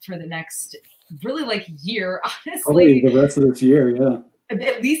setup for the next really like year, honestly. Probably the rest of this year, yeah.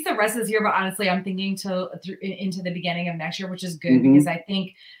 At least the rest of this year, but honestly, I'm thinking into the beginning of next year, which is good because I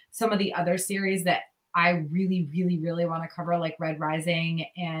think some of the other series that I really, really, really want to cover, like Red Rising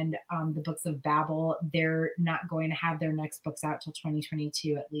and the Books of Babel, they're not going to have their next books out till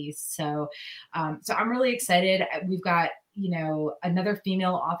 2022 at least. So I'm really excited. We've got, another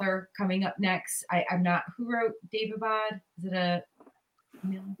female author coming up next. I'm not, who wrote Daevabad? Is it a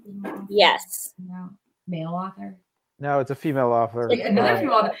male author? Yes. No, male author? No, it's a female author. Like another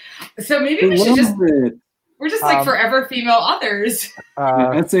female author. So maybe we should just, we're just like forever female authors.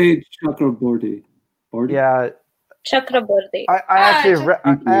 S.A. Chakraborty. Yeah. Chakraborty. I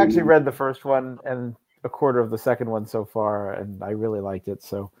actually read the first one and a quarter of the second one so far, and I really liked it.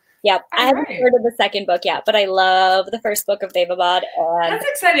 So. Yep, I haven't heard of the second book yet, but I love the first book of Daevabad. That's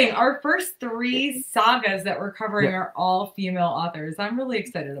exciting. Our first 3 sagas that we're covering are all female authors. I'm really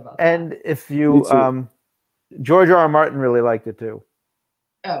excited about that. And if you, George R. R. Martin really liked it too.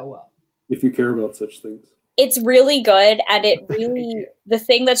 Oh, well. If you care about such things. It's really good, and it really, the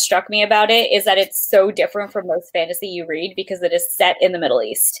thing that struck me about it is that it's so different from most fantasy you read because it is set in the Middle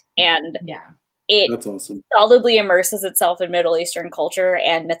East. And that's awesome. Solidly immerses itself in Middle Eastern culture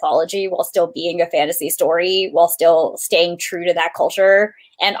and mythology while still being a fantasy story, while still staying true to that culture.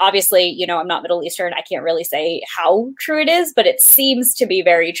 And obviously, I'm not Middle Eastern. I can't really say how true it is, but it seems to be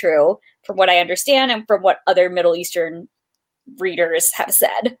very true from what I understand and from what other Middle Eastern readers have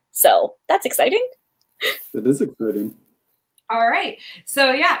said. So that's exciting. It is exciting. All right.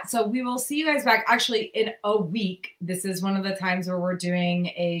 So we will see you guys back actually in a week. This is one of the times where we're doing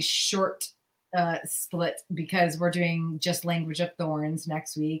a short split because we're doing just Language of Thorns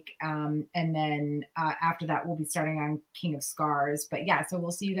next week. And then after that, we'll be starting on King of Scars. But so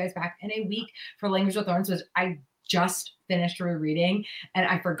we'll see you guys back in a week for Language of Thorns, which I just finished rereading and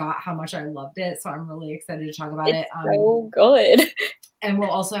I forgot how much I loved it. So I'm really excited to talk about it. So good. And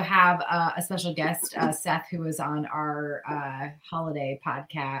we'll also have a special guest, Seth, who was on our holiday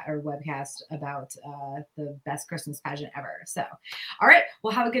podcast or webcast about the best Christmas pageant ever. So, all right.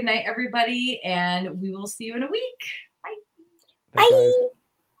 Well, have a good night, everybody. And we will see you in a week. Bye. Bye.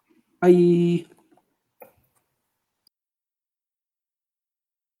 Bye.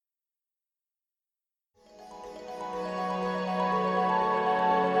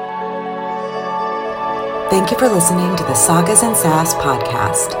 Thank you for listening to the Sagas and Sass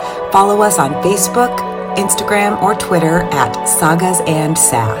podcast. Follow us on Facebook, Instagram, or Twitter at Sagas and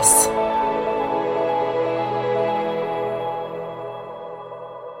Sass.